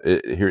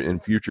 news, here in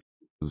future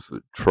news,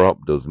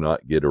 Trump does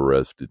not get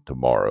arrested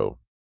tomorrow.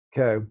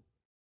 Okay.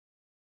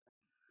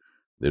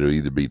 It'll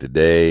either be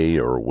today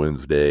or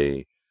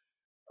Wednesday.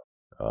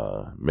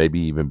 Maybe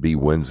even be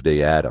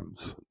Wednesday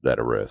Adams that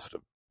arrest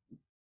him.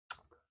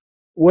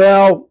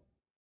 Well,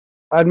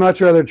 I'd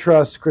much rather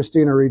trust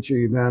Christina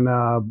Ricci than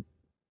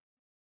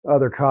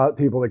other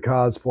people that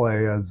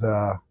cosplay as.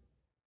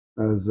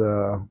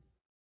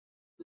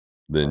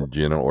 Then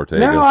Jenna No,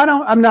 Ortega. I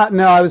don't. I'm not.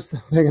 No, I was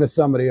thinking of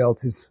somebody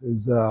else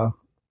who's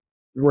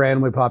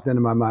randomly popped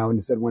into my mind when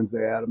you said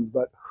Wednesday Adams,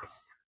 but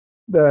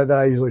that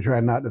I usually try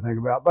not to think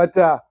about. But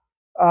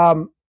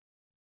um,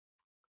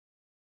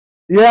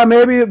 yeah,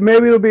 maybe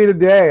it'll be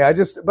today.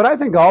 But I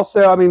think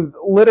also, I mean,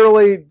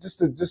 literally, just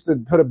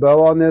to put a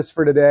bow on this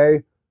for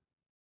today,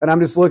 and I'm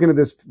just looking at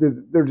this.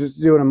 They're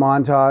just doing a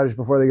montage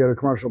before they go to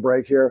commercial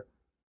break here.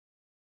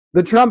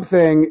 The Trump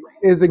thing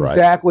is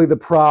exactly the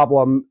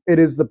problem. It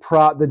is the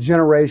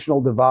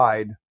generational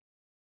divide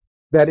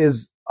that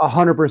is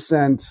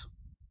 100%.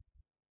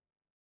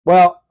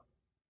 Well,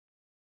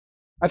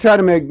 I try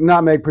to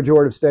not make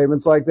pejorative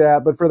statements like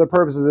that, but for the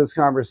purpose of this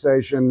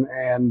conversation,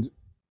 and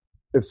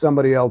if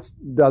somebody else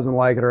doesn't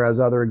like it or has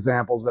other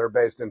examples that are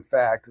based in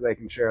fact, they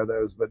can share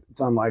those, but it's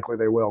unlikely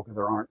they will because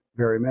there aren't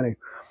very many.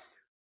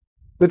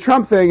 The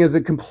Trump thing is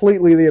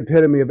completely the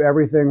epitome of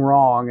everything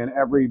wrong and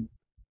every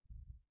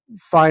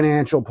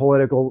financial,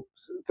 political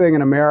thing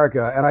in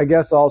America. And I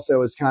guess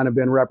also has kind of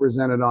been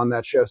represented on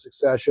that show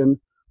Succession,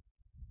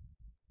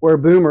 where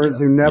boomers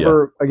who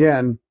never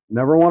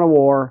won a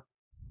war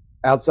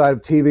outside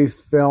of TV,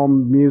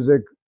 film,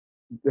 music,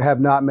 have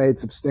not made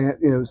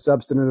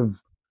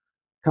substantive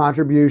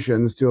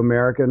contributions to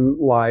American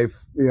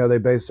life. They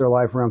base their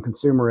life around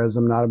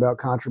consumerism, not about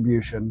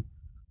contribution.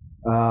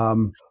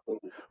 Well,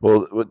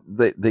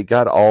 they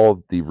got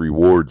all the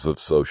rewards of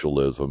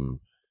socialism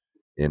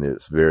in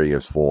its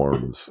various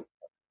forms,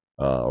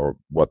 or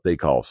what they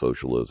call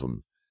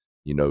socialism.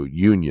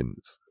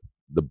 Unions.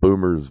 The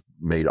boomers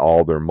made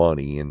all their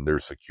money and their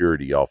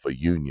security off of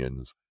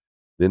unions.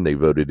 Then they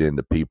voted in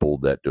the people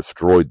that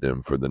destroyed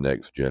them for the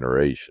next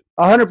generation.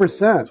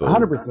 100%. So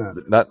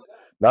 100%.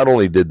 not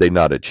only did they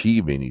not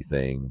achieve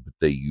anything, but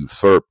they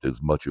usurped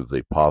as much as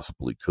they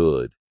possibly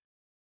could.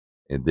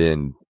 And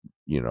then,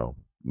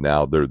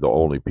 now they're the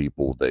only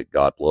people that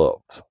God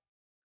loves.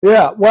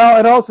 Yeah. Well,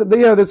 and also,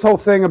 this whole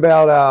thing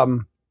about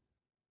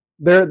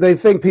they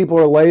think people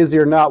are lazy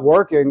or not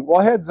working.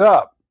 Well, heads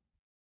up.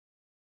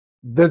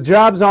 The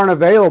jobs aren't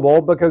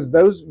available because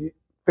those,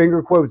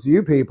 finger quotes,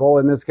 you people,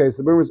 in this case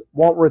the boomers,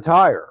 won't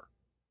retire.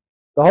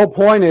 The whole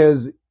point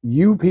is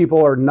you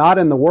people are not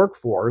in the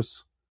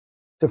workforce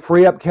to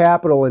free up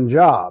capital and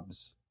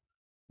jobs.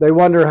 They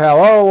wonder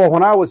how,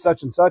 when I was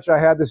such and such, I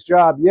had this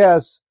job.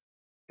 Yes,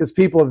 because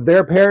people of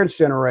their parents'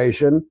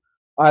 generation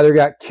either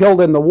got killed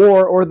in the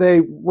war or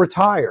they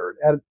retired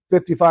at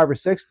 55 or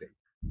 60.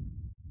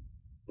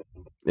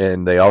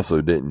 And they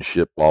also didn't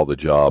ship all the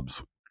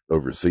jobs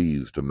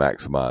overseas to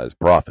maximize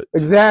profits.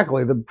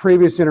 Exactly. The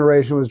previous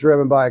generation was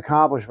driven by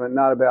accomplishment,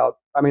 not about,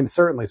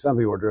 certainly some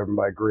people were driven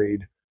by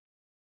greed.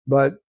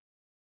 But,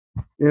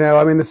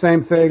 the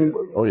same thing.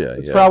 Oh, yeah.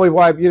 It's probably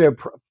why,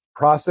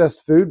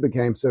 processed food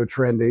became so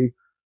trendy,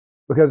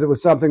 because it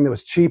was something that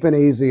was cheap and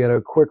easy and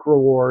a quick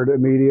reward,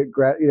 immediate,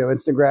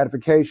 instant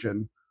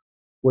gratification,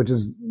 which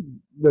is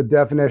the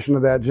definition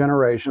of that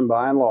generation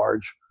by and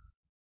large,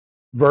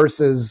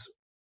 versus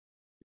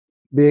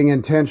being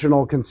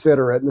intentional,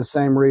 considerate, and the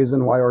same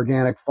reason why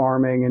organic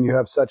farming and you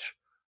have such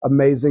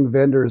amazing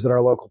vendors at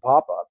our local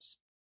pop-ups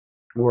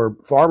or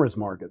farmers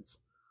markets,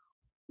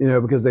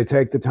 because they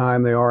take the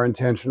time, they are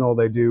intentional,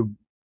 they do,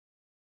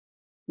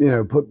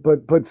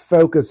 put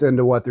focus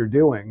into what they're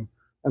doing,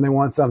 and they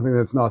want something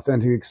that's an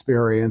authentic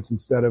experience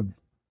instead of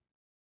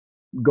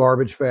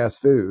garbage fast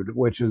food,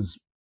 which is,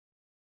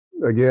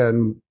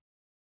 again,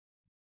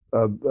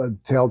 a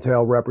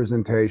telltale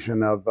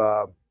representation of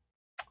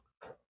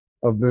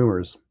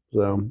boomers.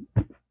 So,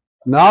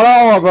 not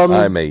all of them.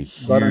 I'm a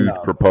huge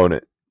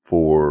proponent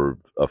for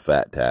a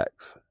fat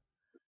tax.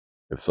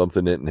 If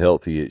something isn't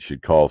healthy, it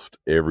should cost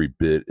every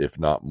bit, if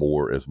not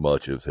more, as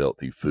much as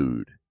healthy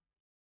food.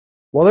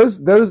 Well,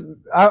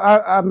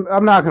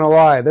 I'm not going to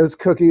lie. Those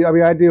cookies,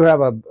 I do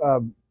have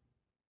a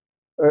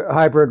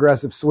hyper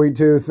aggressive sweet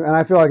tooth, and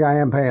I feel like I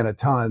am paying a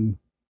ton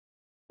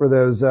for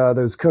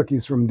those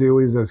cookies from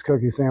Dewey's, those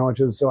cookie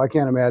sandwiches. So I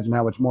can't imagine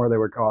how much more they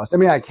would cost. I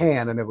mean, I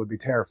can, and it would be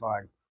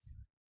terrifying.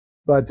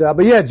 But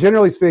yeah,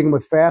 generally speaking,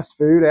 with fast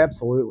food,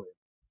 absolutely,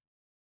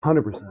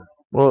 100%.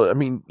 Well, I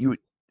mean,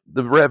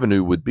 the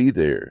revenue would be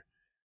there.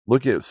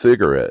 Look at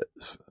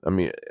cigarettes. I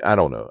mean, I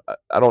don't know.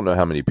 I don't know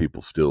how many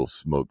people still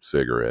smoke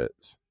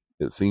cigarettes.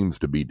 It seems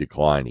to be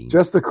declining.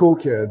 Just the cool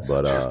kids.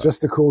 But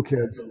just the cool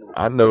kids.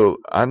 I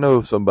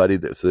know somebody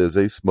that says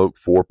they smoke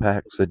 4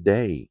 packs a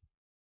day,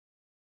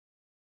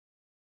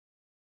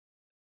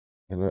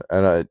 and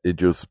it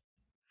just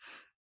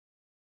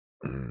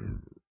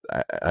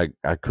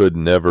I could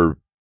never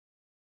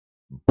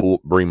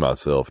bring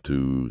myself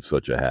to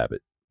such a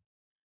habit.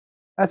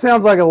 That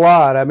sounds like a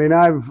lot. I mean,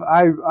 I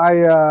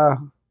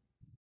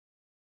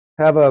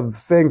have a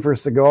thing for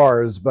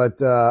cigars,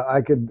 but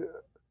I could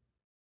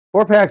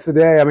 4 packs a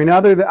day. I mean,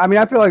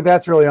 I feel like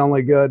that's really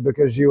only good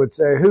because you would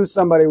say who's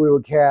somebody we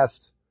would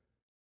cast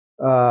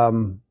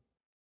Robert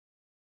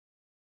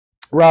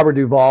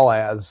Duvall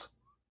as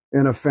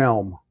in a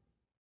film.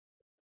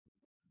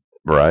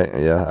 Right?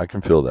 Yeah, I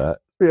can feel that.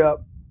 Yeah.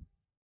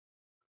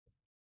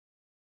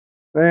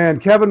 Man,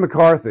 Kevin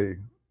McCarthy,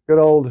 good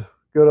old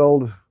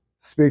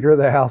Speaker of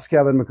the House,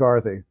 Kevin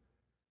McCarthy.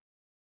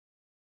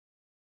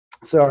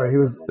 Sorry, he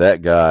was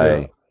that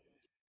guy.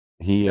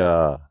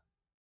 Yeah.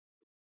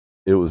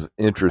 It was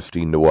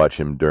interesting to watch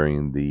him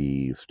during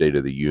the State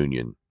of the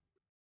Union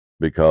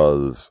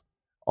because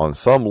on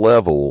some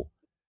level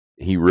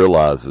he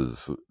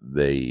realizes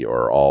they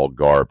are all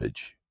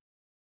garbage,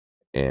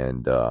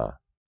 and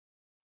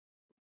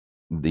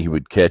he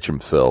would catch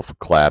himself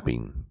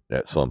clapping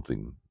at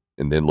something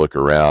and then look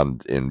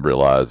around and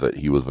realize that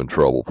he was in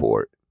trouble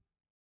for it.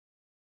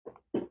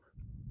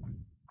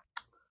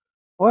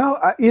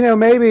 Well,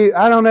 maybe,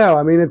 I don't know.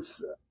 I mean,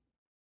 it's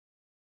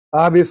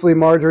obviously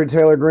Marjorie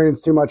Taylor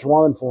Greene's too much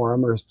woman for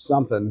him or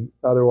something.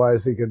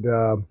 Otherwise, he could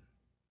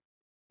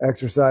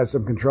exercise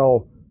some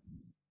control.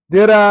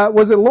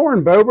 Was it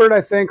Lauren Boebert?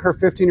 I think her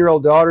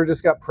 15-year-old daughter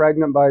just got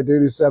pregnant by a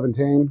dude who's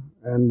 17,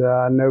 and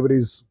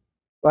nobody's.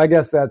 I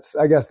guess that's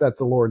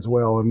the Lord's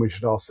will, and we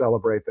should all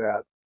celebrate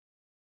that.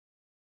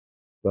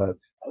 But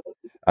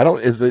I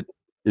don't. Is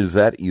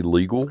that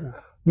illegal?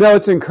 No,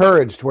 it's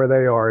encouraged where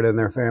they are in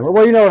their family.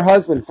 Well, her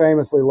husband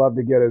famously loved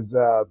to get his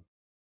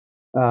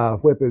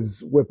whip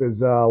his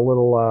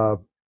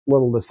little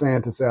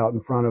DeSantis out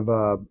in front of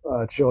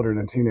children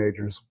and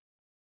teenagers.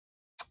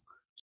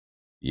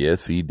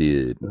 Yes, he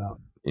did. Yeah.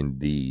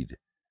 Indeed.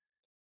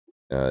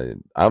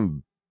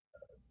 I'm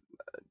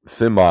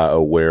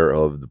semi-aware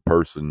of the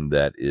person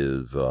that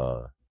is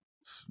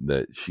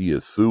that she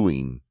is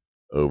suing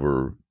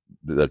over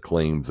the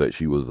claims that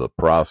she was a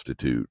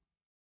prostitute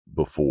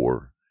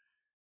before,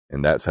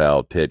 and that's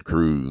how Ted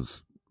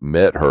Cruz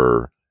met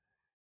her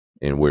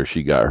and where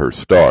she got her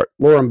start.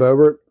 Lauren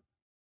Boebert.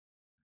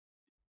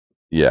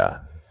 Yeah,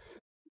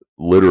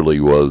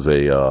 literally was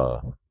a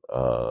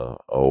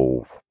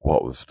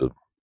what was the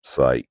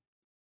site?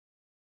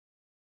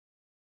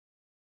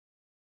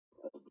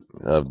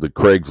 The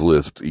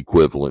Craigslist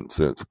equivalent,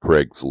 since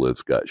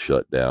Craigslist got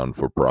shut down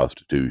for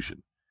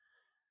prostitution.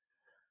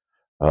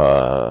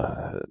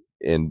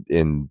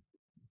 And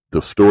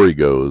the story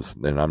goes,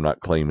 and I'm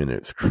not claiming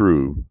it's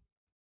true,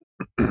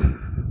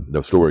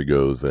 the story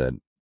goes that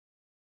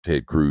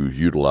Ted Cruz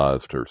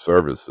utilized her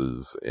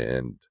services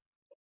and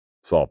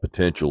saw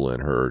potential in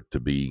her to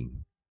be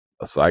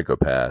a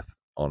psychopath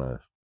on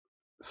a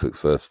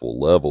successful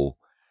level,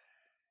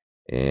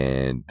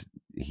 and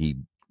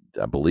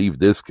I believe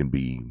this can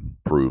be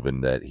proven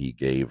that he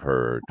gave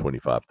her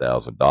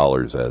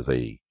 $25,000 as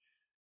a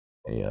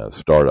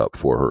startup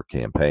for her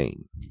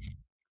campaign.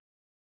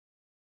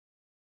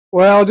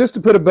 Well, just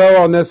to put a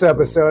bow on this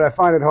episode, I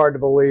find it hard to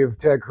believe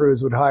Ted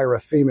Cruz would hire a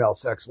female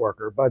sex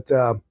worker. But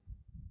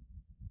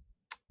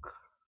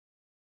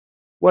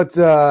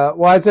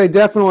well, I'd say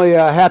definitely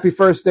happy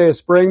first day of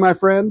spring, my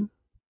friend.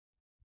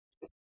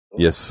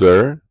 Yes,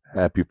 sir.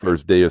 Happy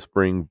first day of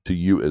spring to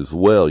you as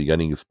well. You got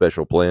any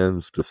special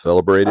plans to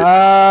celebrate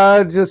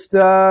it? Just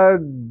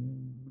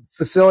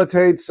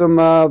facilitate some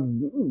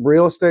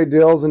real estate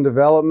deals and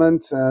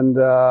development, and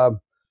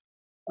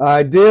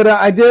I did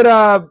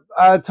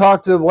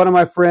talk to one of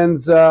my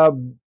friends that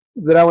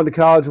I went to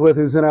college with,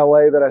 who's in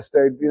LA, that I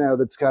stayed.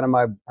 That's kind of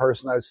my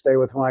person I stay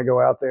with when I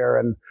go out there,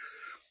 and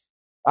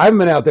I haven't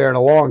been out there in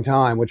a long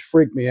time, which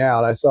freaked me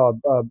out. I saw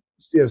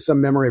some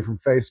memory from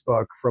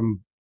Facebook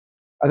from,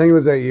 I think it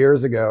was 8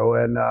 years ago,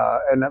 and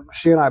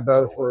she and I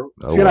both were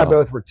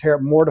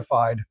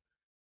mortified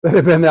that it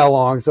had been that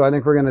long. So I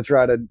think we're going to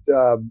try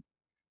to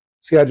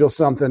schedule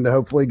something to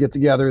hopefully get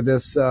together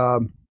get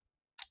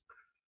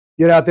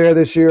out there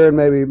this year, and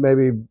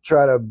maybe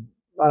try to, I don't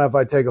know if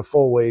I take a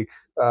full week,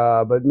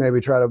 but maybe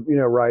try to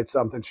write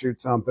something, shoot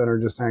something, or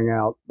just hang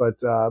out.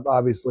 But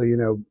obviously,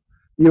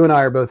 you and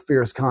I are both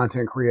fierce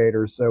content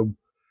creators, so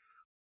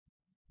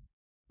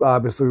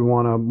obviously we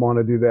want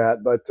to do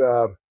that. But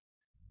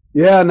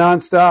yeah,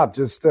 nonstop.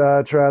 Just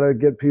try to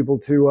get people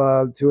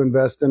to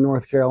invest in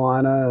North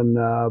Carolina, and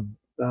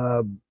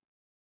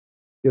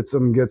get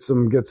some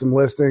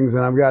listings,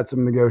 and I've got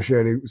some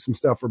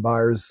stuff for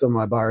buyers. Some of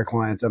my buyer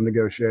clients I'm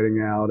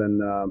negotiating out,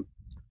 and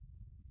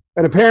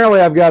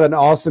apparently I've got an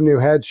awesome new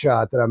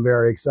headshot that I'm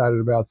very excited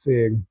about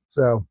seeing.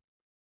 So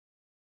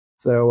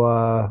so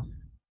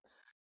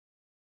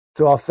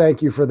I'll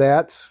thank you for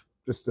that.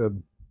 Just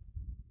to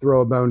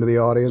throw a bone to the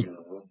audience.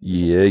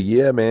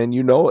 Yeah, man.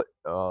 You know it.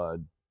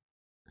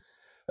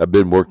 I've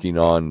been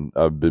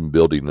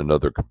building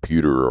another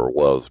computer, or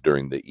was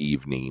during the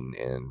evening,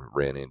 and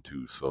ran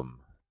into some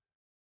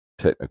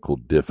technical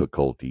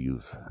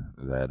difficulties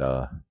that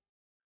I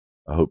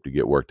hope to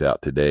get worked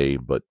out today.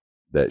 But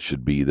that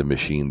should be the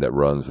machine that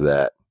runs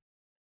that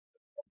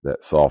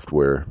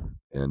software,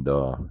 and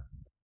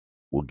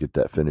we'll get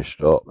that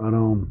finished up. Right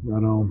on,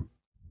 right on.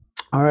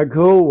 All right,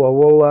 cool. Well,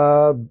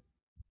 we'll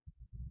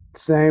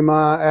same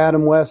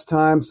Adam West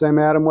time, same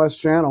Adam West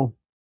channel.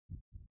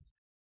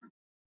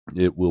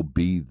 It will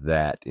be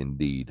that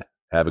indeed.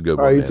 Have a good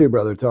All right, one, you man. too,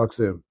 brother. Talk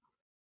soon.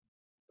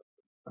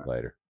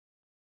 Later.